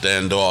real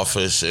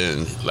standoffish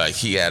and like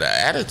he had an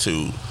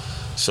attitude.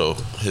 So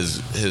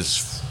his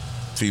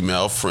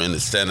female friend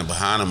is standing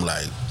behind him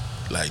like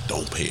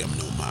don't pay him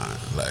no mind.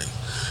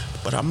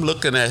 But I'm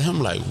looking at him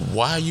like,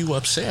 why are you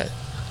upset?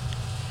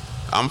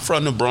 I'm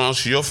from the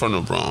Bronx, you're from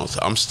the Bronx.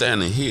 I'm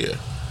standing here.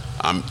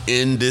 I'm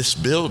in this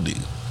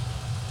building.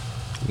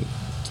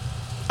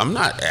 I'm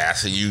not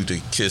asking you to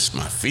kiss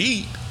my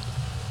feet.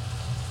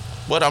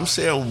 But I'm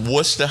saying,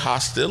 what's the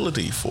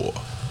hostility for?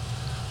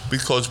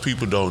 Because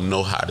people don't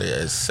know how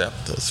to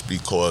accept us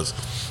because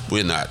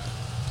we're not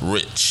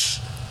rich.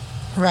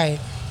 Right.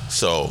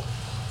 So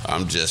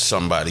I'm just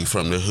somebody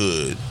from the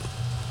hood.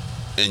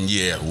 And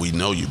yeah, we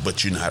know you,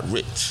 but you're not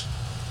rich.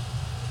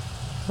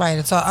 Right.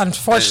 It's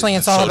unfortunately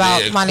it's all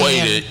about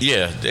money.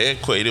 Yeah, they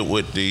equate it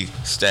with the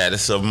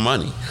status of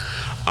money.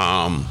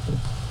 I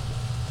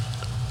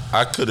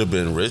could have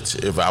been rich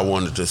if I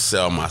wanted to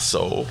sell my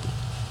soul.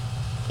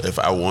 If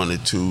I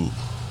wanted to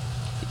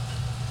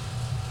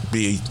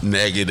be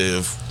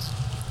negative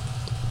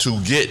to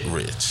get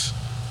rich.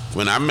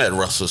 When I met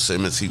Russell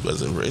Simmons, he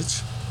wasn't rich.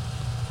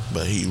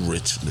 but he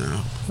rich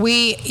now.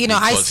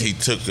 Because he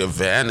took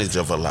advantage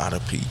of a lot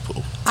of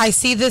people. I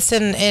see this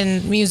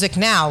in music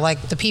now,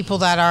 like the people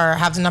that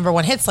have the number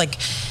one hits, like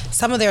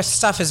some of their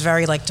stuff is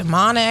very like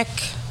demonic.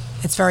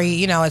 It's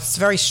very, it's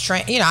very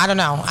strange. I don't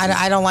know.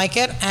 I don't like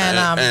it.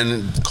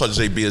 And because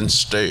they've been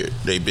steered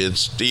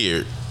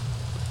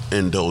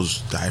in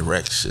those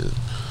directions.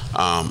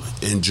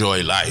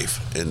 Enjoy life,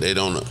 and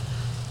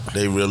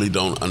they really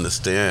don't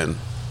understand.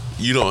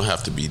 You don't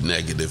have to be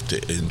negative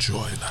to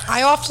enjoy life.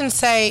 I often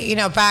say,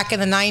 back in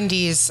the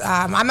 90s,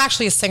 I'm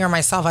actually a singer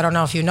myself. I don't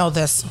know if you know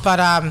this, but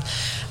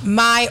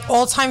my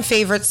all-time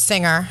favorite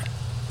singer,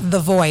 the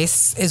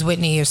voice, is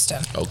Whitney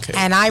Houston. Okay.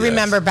 And I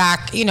remember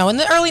back, in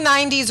the early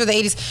 90s or the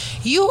 80s,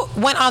 you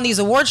went on these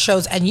award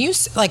shows and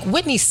like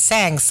Whitney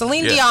sang,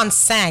 Celine Dion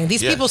sang,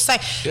 these people sang.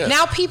 Yeah.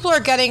 Now people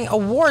are getting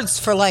awards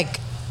for like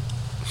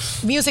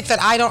music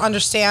that I don't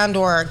understand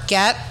or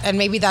get, and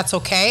maybe that's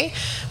okay,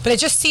 but it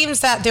just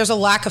seems that there's a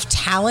lack of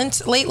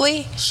talent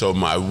lately. So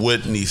my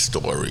Whitney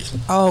story.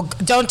 Oh,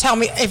 don't tell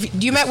me.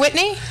 If you met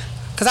Whitney?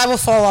 Because I will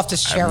fall off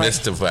this chair. I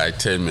missed it by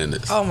 10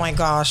 minutes. Oh my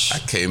gosh. I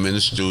came in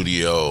the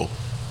studio,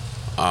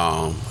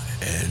 and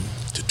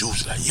the dude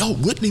was like, yo,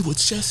 Whitney with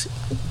Jesse.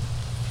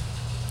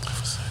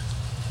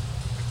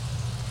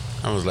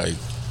 I was like,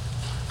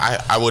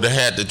 I would have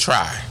had to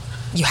try.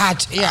 You had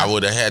to, yeah. I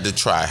would have had to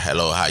try.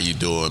 Hello, how you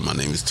doing? My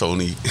name is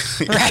Tony.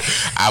 Right.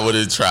 I would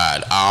have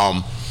tried.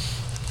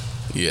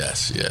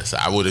 Yes,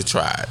 I would have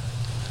tried.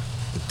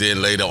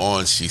 Then later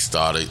on, she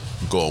started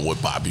going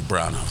with Bobby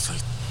Brown. I was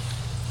like,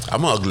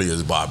 I'm ugly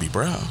as Bobby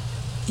Brown.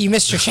 You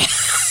missed your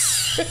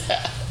chance.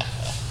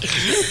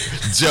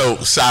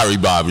 Joke. Sorry,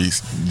 Bobby.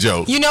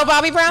 Joke. You know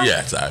Bobby Brown?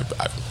 Yes, I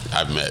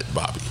met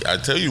Bobby. I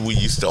tell you, we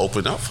used to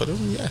open up for them.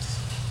 Yes.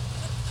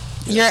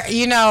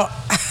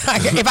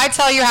 If I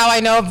tell you how I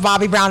know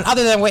Bobby Brown,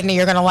 other than Whitney,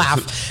 you're going to laugh.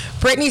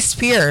 Britney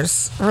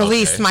Spears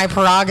released My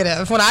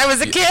Prerogative when I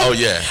was a kid. Oh,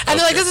 yeah. And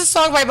they're like, this is a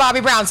song by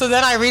Bobby Brown. So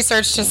then I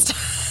researched just...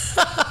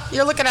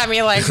 You're looking at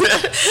me like... Don't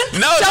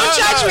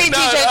judge me,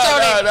 DJ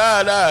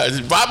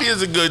Tony. No. Bobby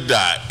is a good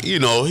guy. He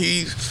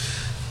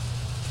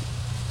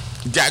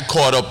got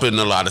caught up in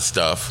a lot of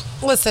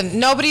stuff. Listen,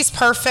 nobody's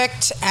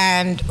perfect,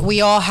 and we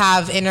all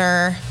have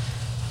inner...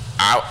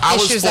 I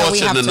was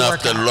fortunate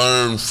enough to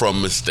learn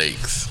from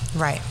mistakes.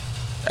 Right.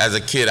 As a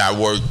kid, I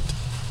worked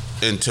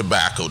in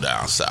tobacco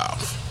down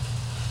south.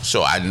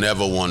 So I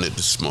never wanted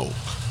to smoke.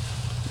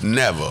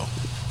 Never.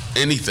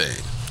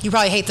 Anything. You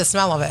probably hate the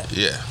smell of it.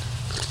 Yeah.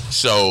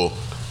 So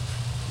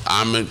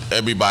I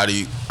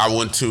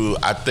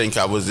think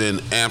I was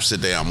in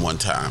Amsterdam one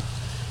time,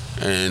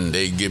 and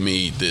they give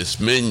me this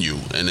menu,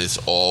 and it's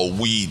all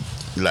weed,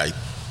 like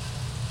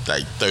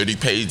 30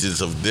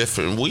 pages of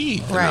different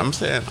weed. Right. And I'm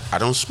saying, I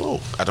don't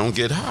smoke. I don't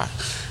get high.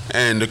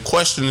 And the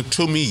question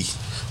to me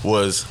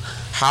was,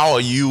 how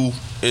are you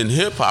in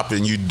hip-hop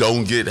and you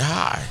don't get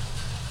high?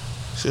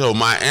 So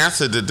my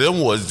answer to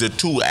them was, the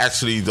two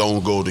actually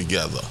don't go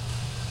together.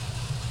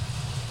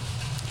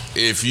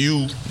 If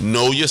you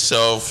know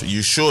yourself,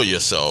 you sure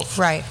yourself.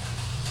 Right.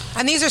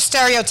 And these are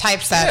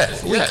stereotypes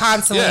that we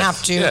constantly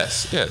have to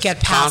get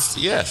past.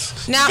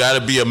 Yes. Now, you got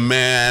to be a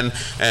man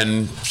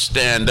and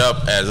stand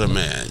up as a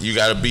man. You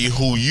got to be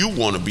who you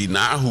want to be,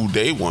 not who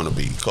they want to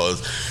be.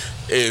 Because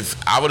if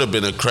I would have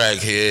been a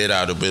crackhead, I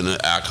would have been an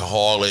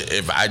alcoholic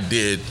if I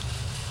did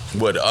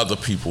what other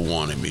people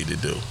wanted me to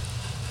do.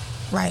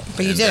 Right,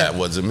 but you didn't. That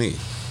wasn't me.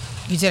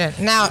 You didn't.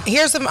 Now,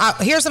 here's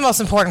the most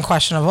important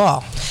question of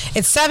all.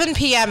 It's 7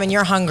 p.m. and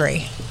you're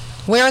hungry.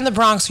 Where in the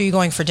Bronx are you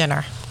going for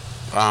dinner?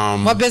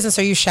 What business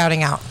are you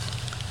shouting out?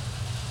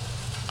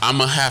 I'm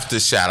going to have to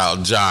shout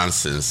out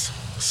Johnson's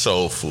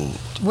Soul Food.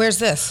 Where's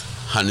this?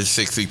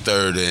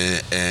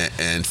 163rd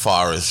and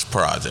Forest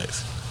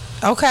Projects.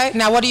 Okay.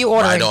 Now, what are you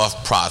ordering? Right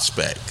off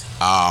Prospect.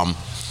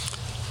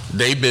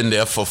 They've been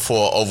there for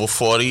over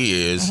 40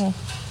 years.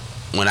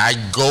 Mm-hmm. When I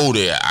go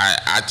there,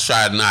 I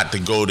try not to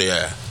go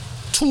there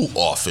too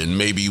often,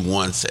 maybe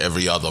once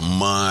every other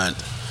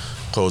month.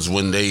 Because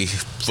when they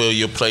fill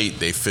your plate,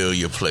 they fill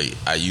your plate.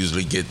 I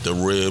usually get the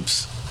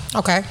ribs,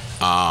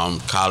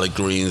 collard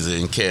greens,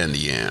 and candy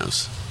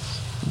yams.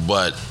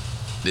 But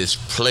this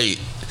plate,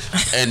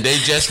 and they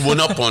just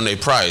went up on their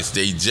price.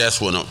 They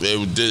just went up.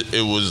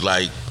 It was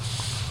like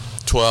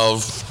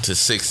 $12 to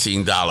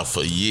 $16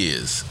 for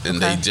years,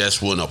 and they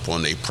just went up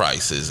on their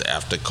prices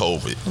after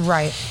COVID.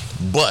 Right.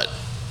 But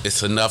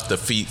it's enough to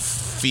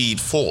feed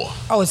four.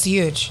 Oh, it's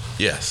huge.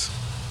 Yes.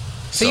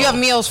 So you have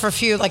meals for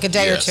like a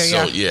day or two,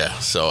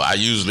 So I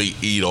usually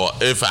eat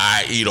off. If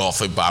I eat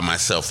off it by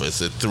myself,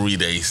 it's a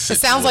 3-day situation. It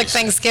sounds like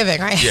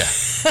Thanksgiving, right? Yeah.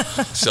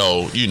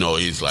 So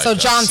it's like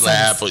Johnson's.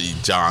 A slab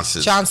of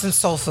Johnson's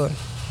Soul Food.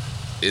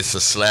 It's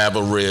a slab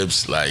of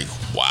ribs, like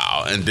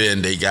wow, and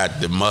then they got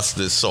the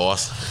mustard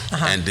sauce,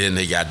 and then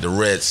they got the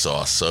red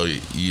sauce. So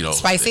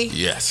spicy.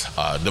 Yes,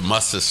 the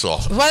mustard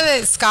sauce. What are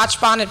they?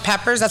 Scotch bonnet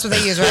peppers? That's what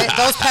they use, right?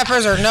 Those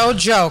peppers are no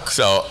joke.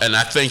 So, and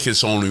I think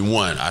it's only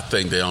one. I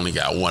think they only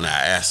got one. I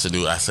asked the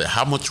dude. I said,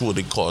 "How much would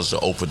it cost to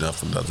open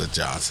up another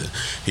Johnson?"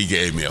 He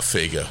gave me a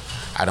figure.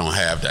 I don't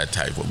have that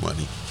type of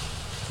money.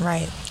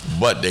 Right.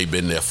 But they've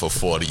been there for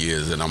 40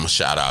 years, and I'm going to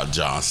shout out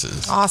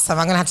Johnson's. Awesome.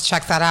 I'm going to have to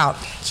check that out.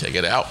 Check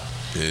it out.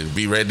 And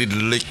be ready to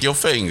lick your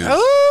fingers.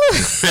 Ooh.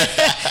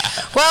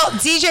 Well,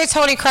 DJ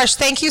Tony Crush,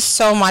 thank you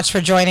so much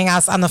for joining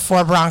us on the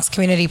Four Bronx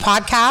Community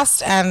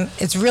Podcast. And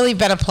it's really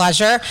been a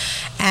pleasure.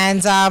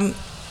 And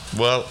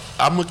well,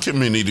 I'm a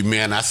community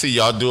man. I see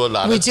y'all do a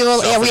lot we of do.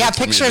 stuff Yeah, we in have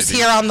the pictures community.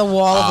 here on the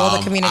wall of all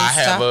the community I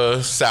stuff. have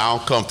a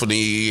sound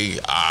company.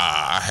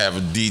 I have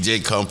a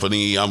DJ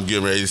company. I'm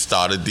getting ready to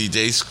start a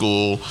DJ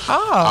school.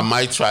 Oh. I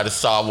might try to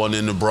start one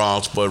in the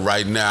Bronx, but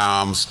right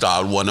now I'm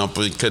starting one up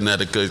in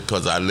Connecticut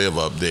because I live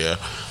up there.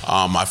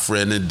 My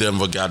friend in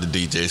Denver got a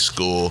DJ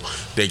school.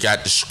 They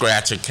got the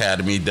Scratch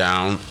Academy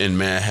down in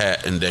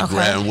Manhattan that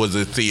Grand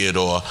Wizard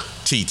Theodore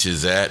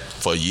teaches at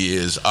for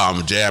years.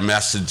 Jam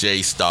Master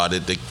Jay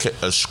started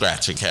the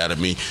Scratch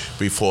Academy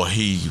before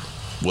he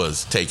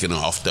was taken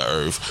off the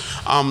earth.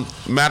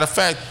 Matter of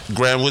fact,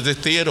 Grand Wizard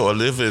Theodore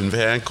lives in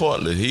Van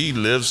Cortlandt. He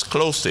lives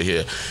close to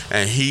here,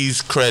 and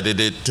he's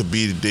credited to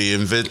be the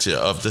inventor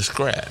of the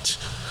Scratch.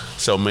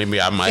 So maybe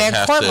I might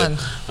have to.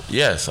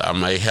 Yes, I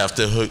might have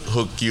to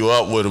hook you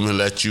up with him and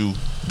let you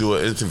do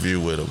an interview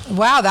with him.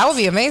 Wow, that would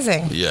be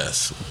amazing.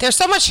 Yes. There's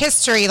so much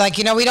history. Like,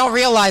 we don't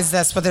realize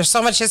this, but there's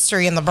so much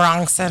history in the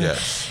Bronx, and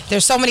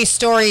there's so many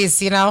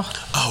stories,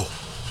 Oh,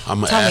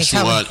 I'm gonna ask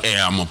you one, and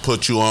I'm gonna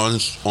put you on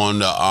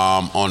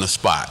the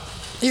spot.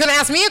 You're gonna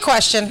ask me a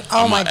question?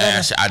 Oh my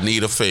goodness! I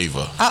need a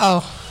favor.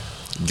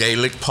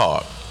 Gaelic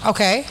Park.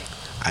 Okay.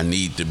 I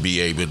need to be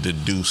able to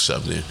do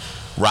something.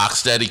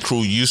 Rocksteady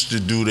Crew used to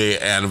do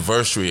their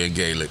anniversary at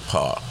Gaelic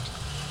Park,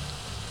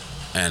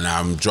 and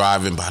I'm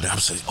driving by there. I'm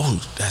saying,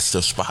 "Oh, that's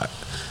the spot,"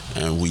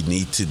 and we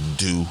need to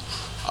do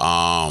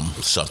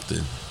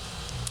something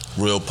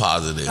real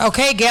positive.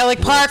 Okay,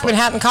 Gaelic Park,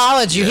 Manhattan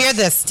College. You hear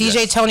this?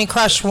 DJ Tony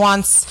Crush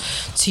wants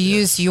to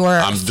use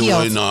your field.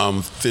 I'm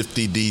doing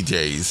 50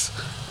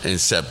 DJs in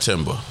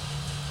September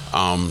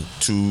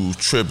to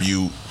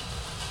tribute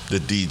the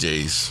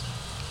DJs,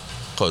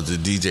 because the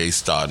DJs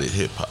started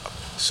hip hop.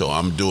 So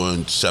I'm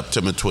doing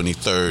September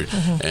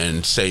 23rd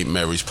in St.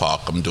 Mary's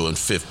Park. I'm doing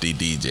 50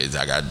 DJs.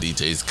 I got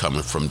DJs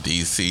coming from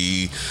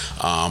DC.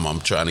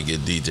 I'm trying to get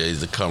DJs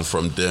to come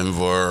from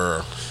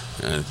Denver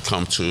and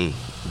come to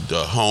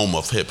the home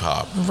of hip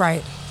hop.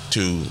 Right.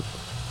 To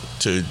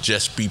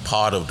just be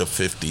part of the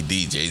 50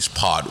 DJs,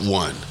 part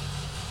one.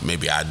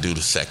 Maybe I'd do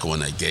the second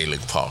one at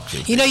Gaelic Park.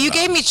 You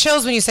gave me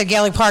chills when you said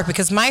Gaelic Park,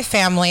 because my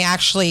family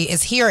actually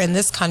is here in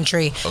this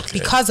country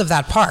because of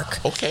that park.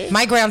 Okay.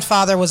 My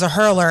grandfather was a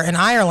hurler in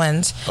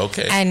Ireland.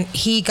 Okay. And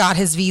he got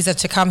his visa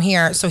to come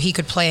here so he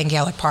could play in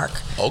Gaelic Park.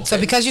 Okay. So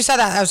because you said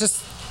that,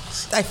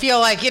 I feel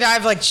like, I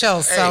have like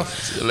chills. Hey,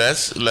 so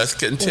let's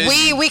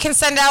continue. We can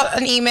send out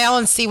an email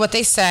and see what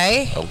they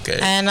say. Okay.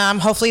 And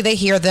hopefully they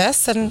hear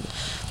this and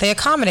they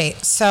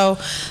accommodate. So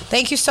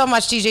thank you so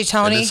much, DJ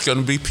Tony. And it's going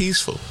to be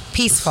peaceful.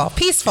 Peaceful.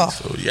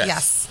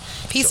 Yes.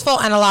 Peaceful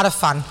and a lot of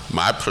fun.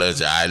 My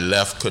pleasure. I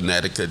left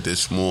Connecticut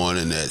this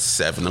morning at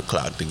 7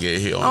 o'clock to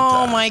get here on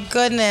time. Oh my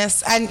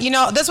goodness. And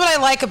that's what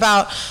I like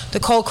about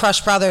the Cold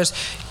Crush Brothers.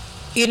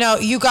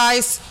 You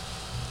guys,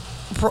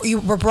 you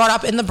were brought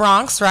up in the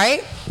Bronx,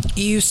 right?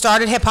 You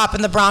started hip hop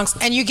in the Bronx,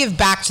 and you give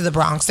back to the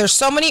Bronx. There's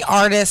so many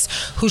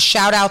artists who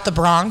shout out the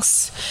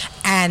Bronx,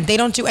 and they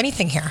don't do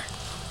anything here.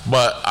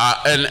 But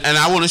and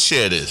I want to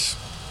share this.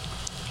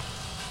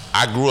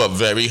 I grew up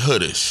very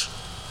hoodish,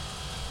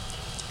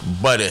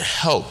 but it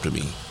helped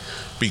me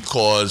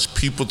because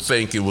people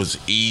think it was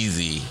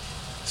easy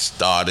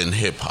starting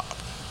hip hop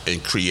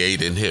and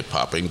creating hip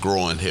hop and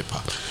growing hip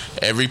hop.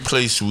 Every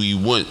place we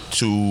went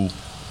to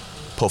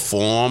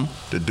perform,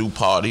 to do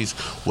parties,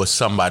 was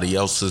somebody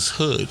else's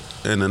hood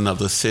in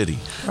another city,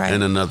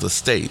 in another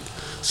state.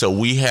 So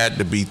we had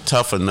to be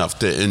tough enough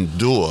to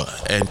endure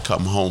and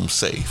come home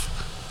safe.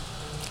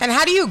 And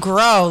how do you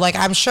grow? Like,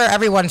 I'm sure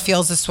everyone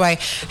feels this way.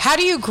 How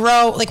do you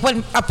grow? Like,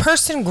 when a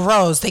person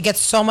grows, they get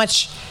so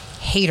much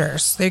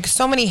haters. There's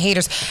so many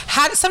haters.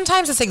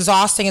 Sometimes it's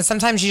exhausting, and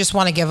sometimes you just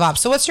want to give up.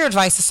 So what's your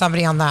advice to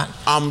somebody on that?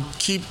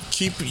 Keep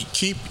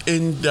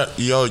in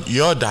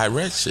your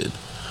direction.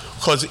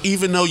 Because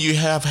even though you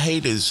have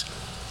haters,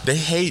 they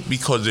hate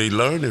because they're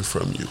learning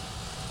from you.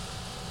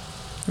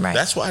 Right.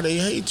 That's why they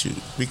hate you,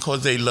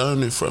 because they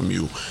learning from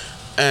you.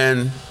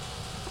 And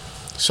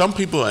some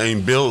people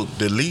ain't built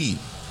to lead,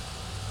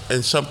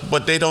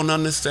 but they don't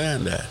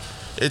understand that.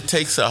 It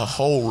takes a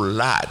whole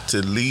lot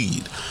to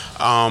lead.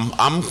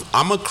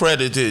 I'm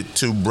accredited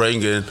to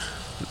bringing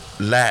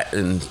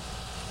Latin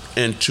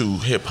into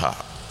hip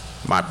hop.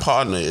 My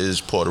partner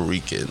is Puerto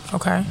Rican.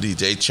 Okay.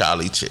 DJ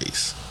Charlie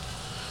Chase.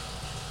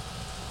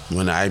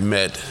 When I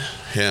met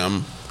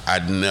him, I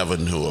never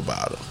knew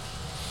about him.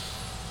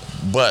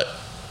 But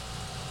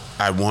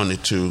I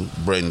wanted to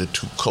bring the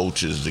two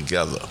cultures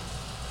together.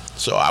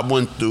 So I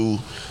went through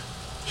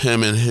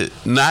him and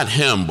not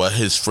him, but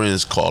his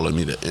friends calling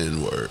me the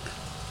N-word.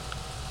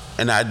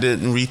 And I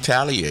didn't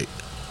retaliate.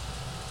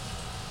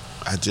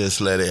 I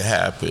just let it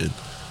happen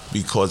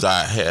because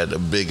I had a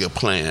bigger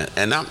plan.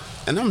 And I'm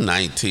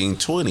 19,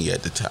 20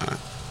 at the time.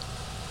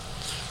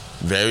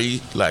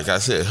 very, like I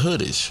said,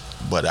 hoodish.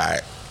 But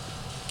I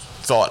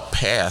thought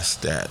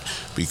past that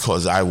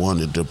because I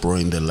wanted to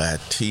bring the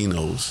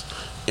Latinos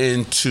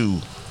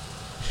into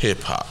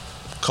hip-hop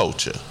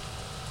culture.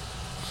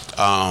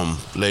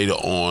 Later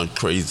on,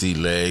 Crazy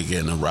Leg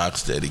and the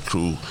Rocksteady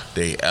crew,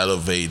 they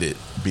elevated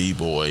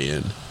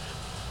b-boy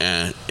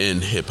and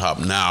in hip-hop.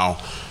 Now,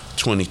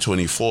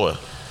 2024,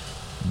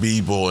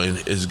 b-boying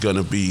is going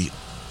to be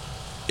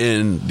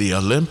in the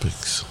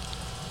Olympics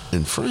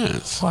in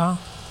France. Wow.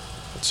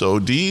 So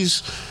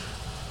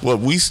what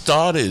we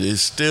started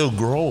is still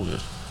growing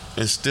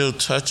and still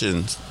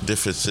touching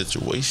different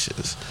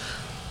situations.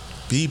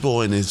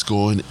 B-boying is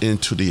going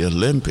into the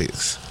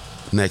Olympics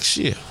next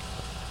year.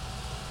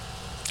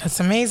 That's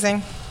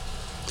amazing.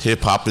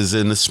 Hip-hop is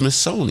in the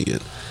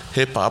Smithsonian.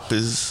 Hip-hop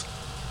is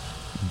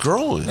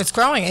growing. It's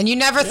growing. And you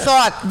never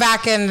thought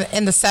back in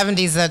the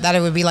 70s that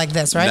it would be like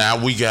this, right?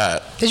 Now we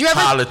got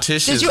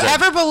politicians. Did you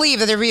ever believe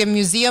that there'd be a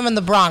museum in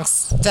the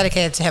Bronx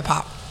dedicated to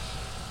hip-hop?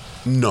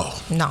 No.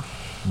 No.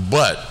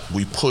 But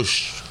we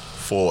pushed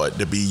for it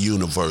to be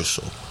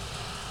universal.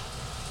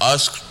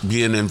 Us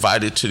being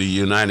invited to the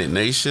United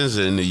Nations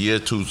in the year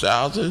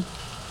 2000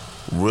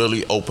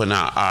 really opened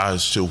our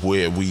eyes to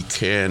where we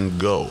can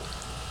go.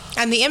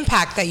 And the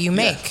impact that you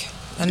make. Yeah.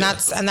 And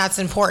that's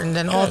important.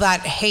 And all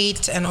that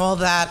hate and all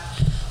that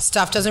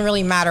stuff doesn't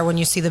really matter when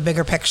you see the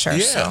bigger picture.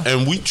 Yeah, so.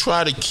 And we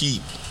try to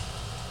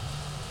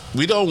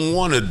we don't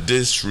want to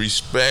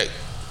disrespect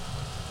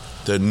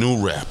the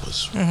new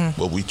rappers,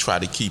 but we try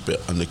to keep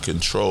it under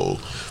control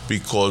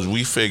because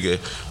we figure,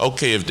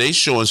 okay, if they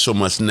showing so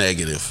much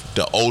negative,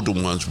 the older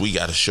ones, we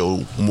got to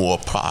show more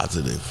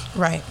positive.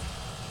 Right.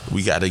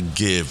 We got to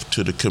give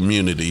to the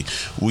community.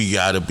 We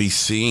got to be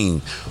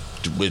seen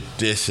with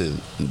this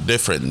and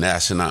different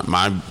national.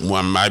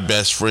 My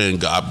best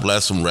friend, God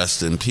bless him,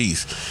 rest in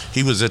peace,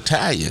 he was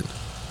Italian.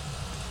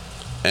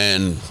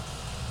 And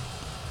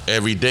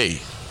every day,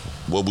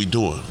 what we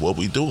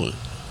doing?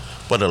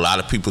 But a lot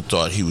of people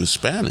thought he was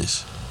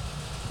Spanish.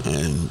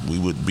 And we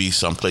would be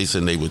someplace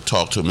and they would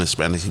talk to him in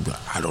Spanish. He'd be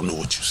like, I don't know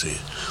what you said.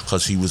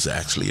 Because he was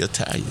actually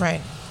Italian. Right.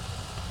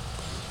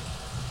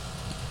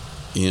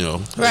 You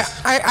know. Right.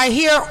 I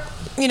hear,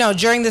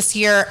 during this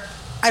year,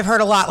 I've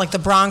heard a lot, like the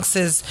Bronx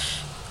is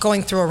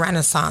going through a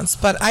renaissance.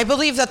 But I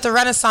believe that the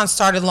renaissance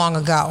started long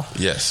ago.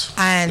 Yes.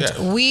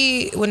 And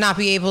we would not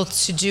be able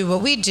to do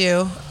what we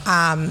do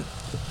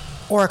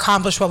or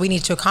accomplish what we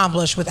need to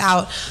accomplish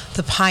without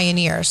the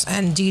pioneers.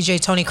 And DJ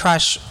Tony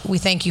Crush, we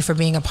thank you for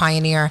being a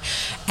pioneer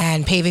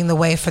and paving the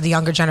way for the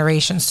younger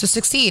generations to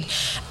succeed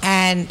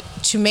and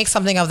to make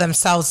something of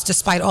themselves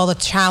despite all the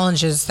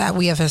challenges that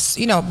we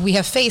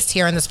have faced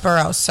here in this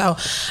borough. So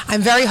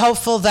I'm very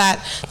hopeful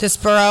that this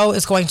borough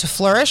is going to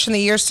flourish in the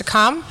years to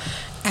come.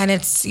 And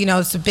it's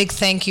a big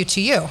thank you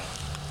to you.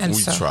 And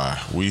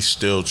we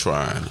still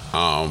trying.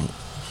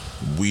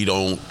 We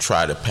don't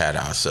try to pat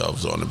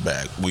ourselves on the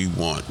back. We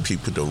want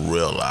people to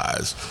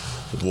realize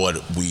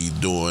what we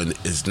doing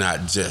is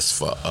not just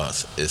for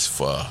us. It's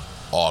for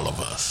all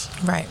of us.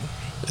 Right.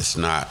 It's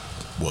not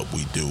what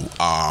we do.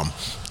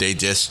 They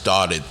just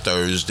started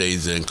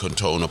Thursdays in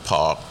Cantona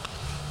Park.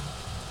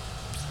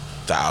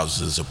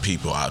 Thousands of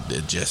people out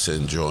there just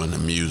enjoying the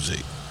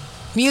music.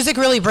 Music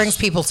really brings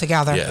people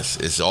together. Yes,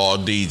 it's all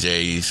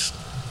DJs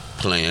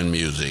playing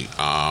music.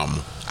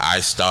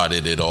 I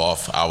started it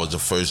off. I was the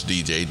first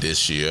DJ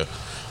this year.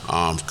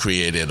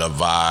 Created a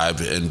vibe,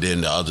 and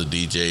then the other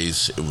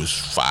DJs, it was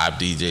 5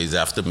 DJs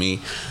after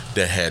me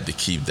that had to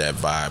keep that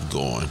vibe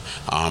going.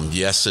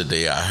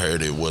 Yesterday I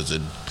heard it was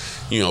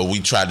we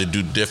tried to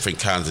do different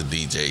kinds of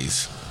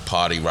DJs,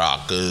 party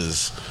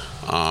rockers,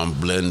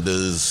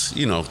 blenders,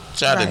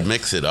 try to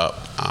mix it up.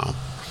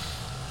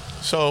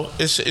 So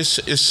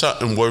it's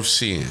something worth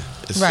seeing.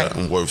 It's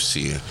something worth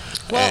seeing.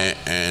 Well,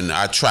 and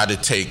I try to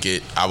take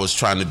it. I was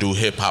trying to do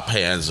hip hop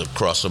hands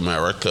across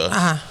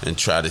America and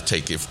try to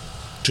take it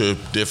to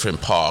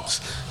different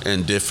parks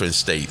in different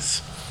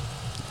states.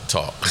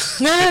 Talk.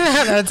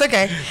 No, it's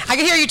okay. I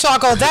can hear you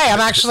talk all day.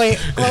 I'm actually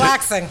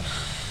relaxing.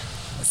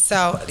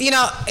 So,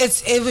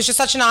 it was just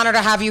such an honor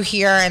to have you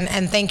here,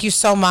 and thank you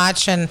so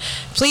much. And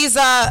please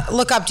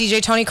look up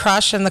DJ Tony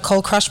Crush and the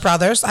Cold Crush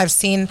Brothers. I've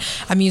seen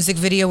a music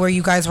video where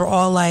you guys were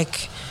all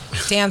like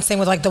dancing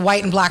with like the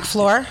white and black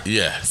floor.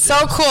 Yeah. So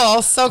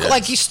cool. So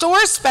like your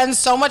stores spend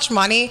so much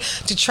money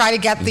to try to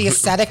get the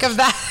aesthetic of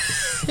that.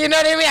 You know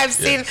what I mean? I've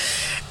seen,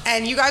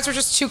 and you guys were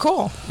just too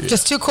cool. Yeah.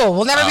 Just too cool.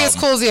 We'll never be as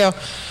cool as you.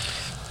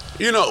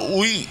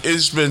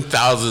 It's been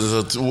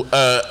thousands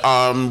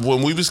of,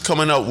 when we was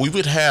coming up, we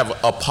would have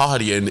a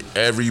party in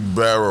every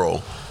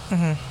borough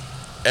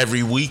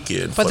every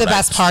weekend. But the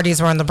best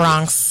parties were in the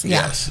Bronx.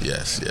 Yes.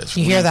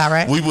 You hear that,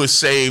 right? We would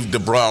save the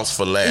Bronx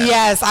for last.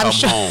 Yes, I'm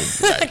sure. Home,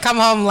 right? Come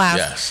home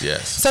last.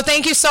 Yes. So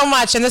thank you so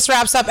much. And this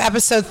wraps up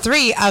episode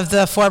 3 of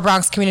the 4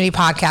 Bronx Community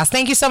Podcast.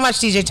 Thank you so much,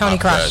 DJ Tony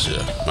Crush.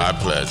 My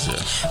pleasure.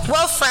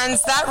 Well,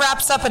 friends, that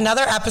wraps up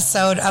another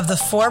episode of the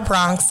 4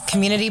 Bronx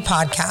Community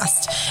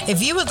Podcast.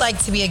 If you would like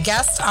to be a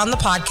guest on the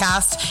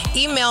podcast,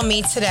 email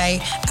me today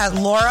at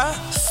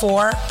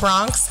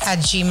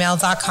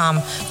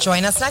laura4bronx@gmail.com.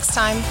 Join us next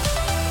time.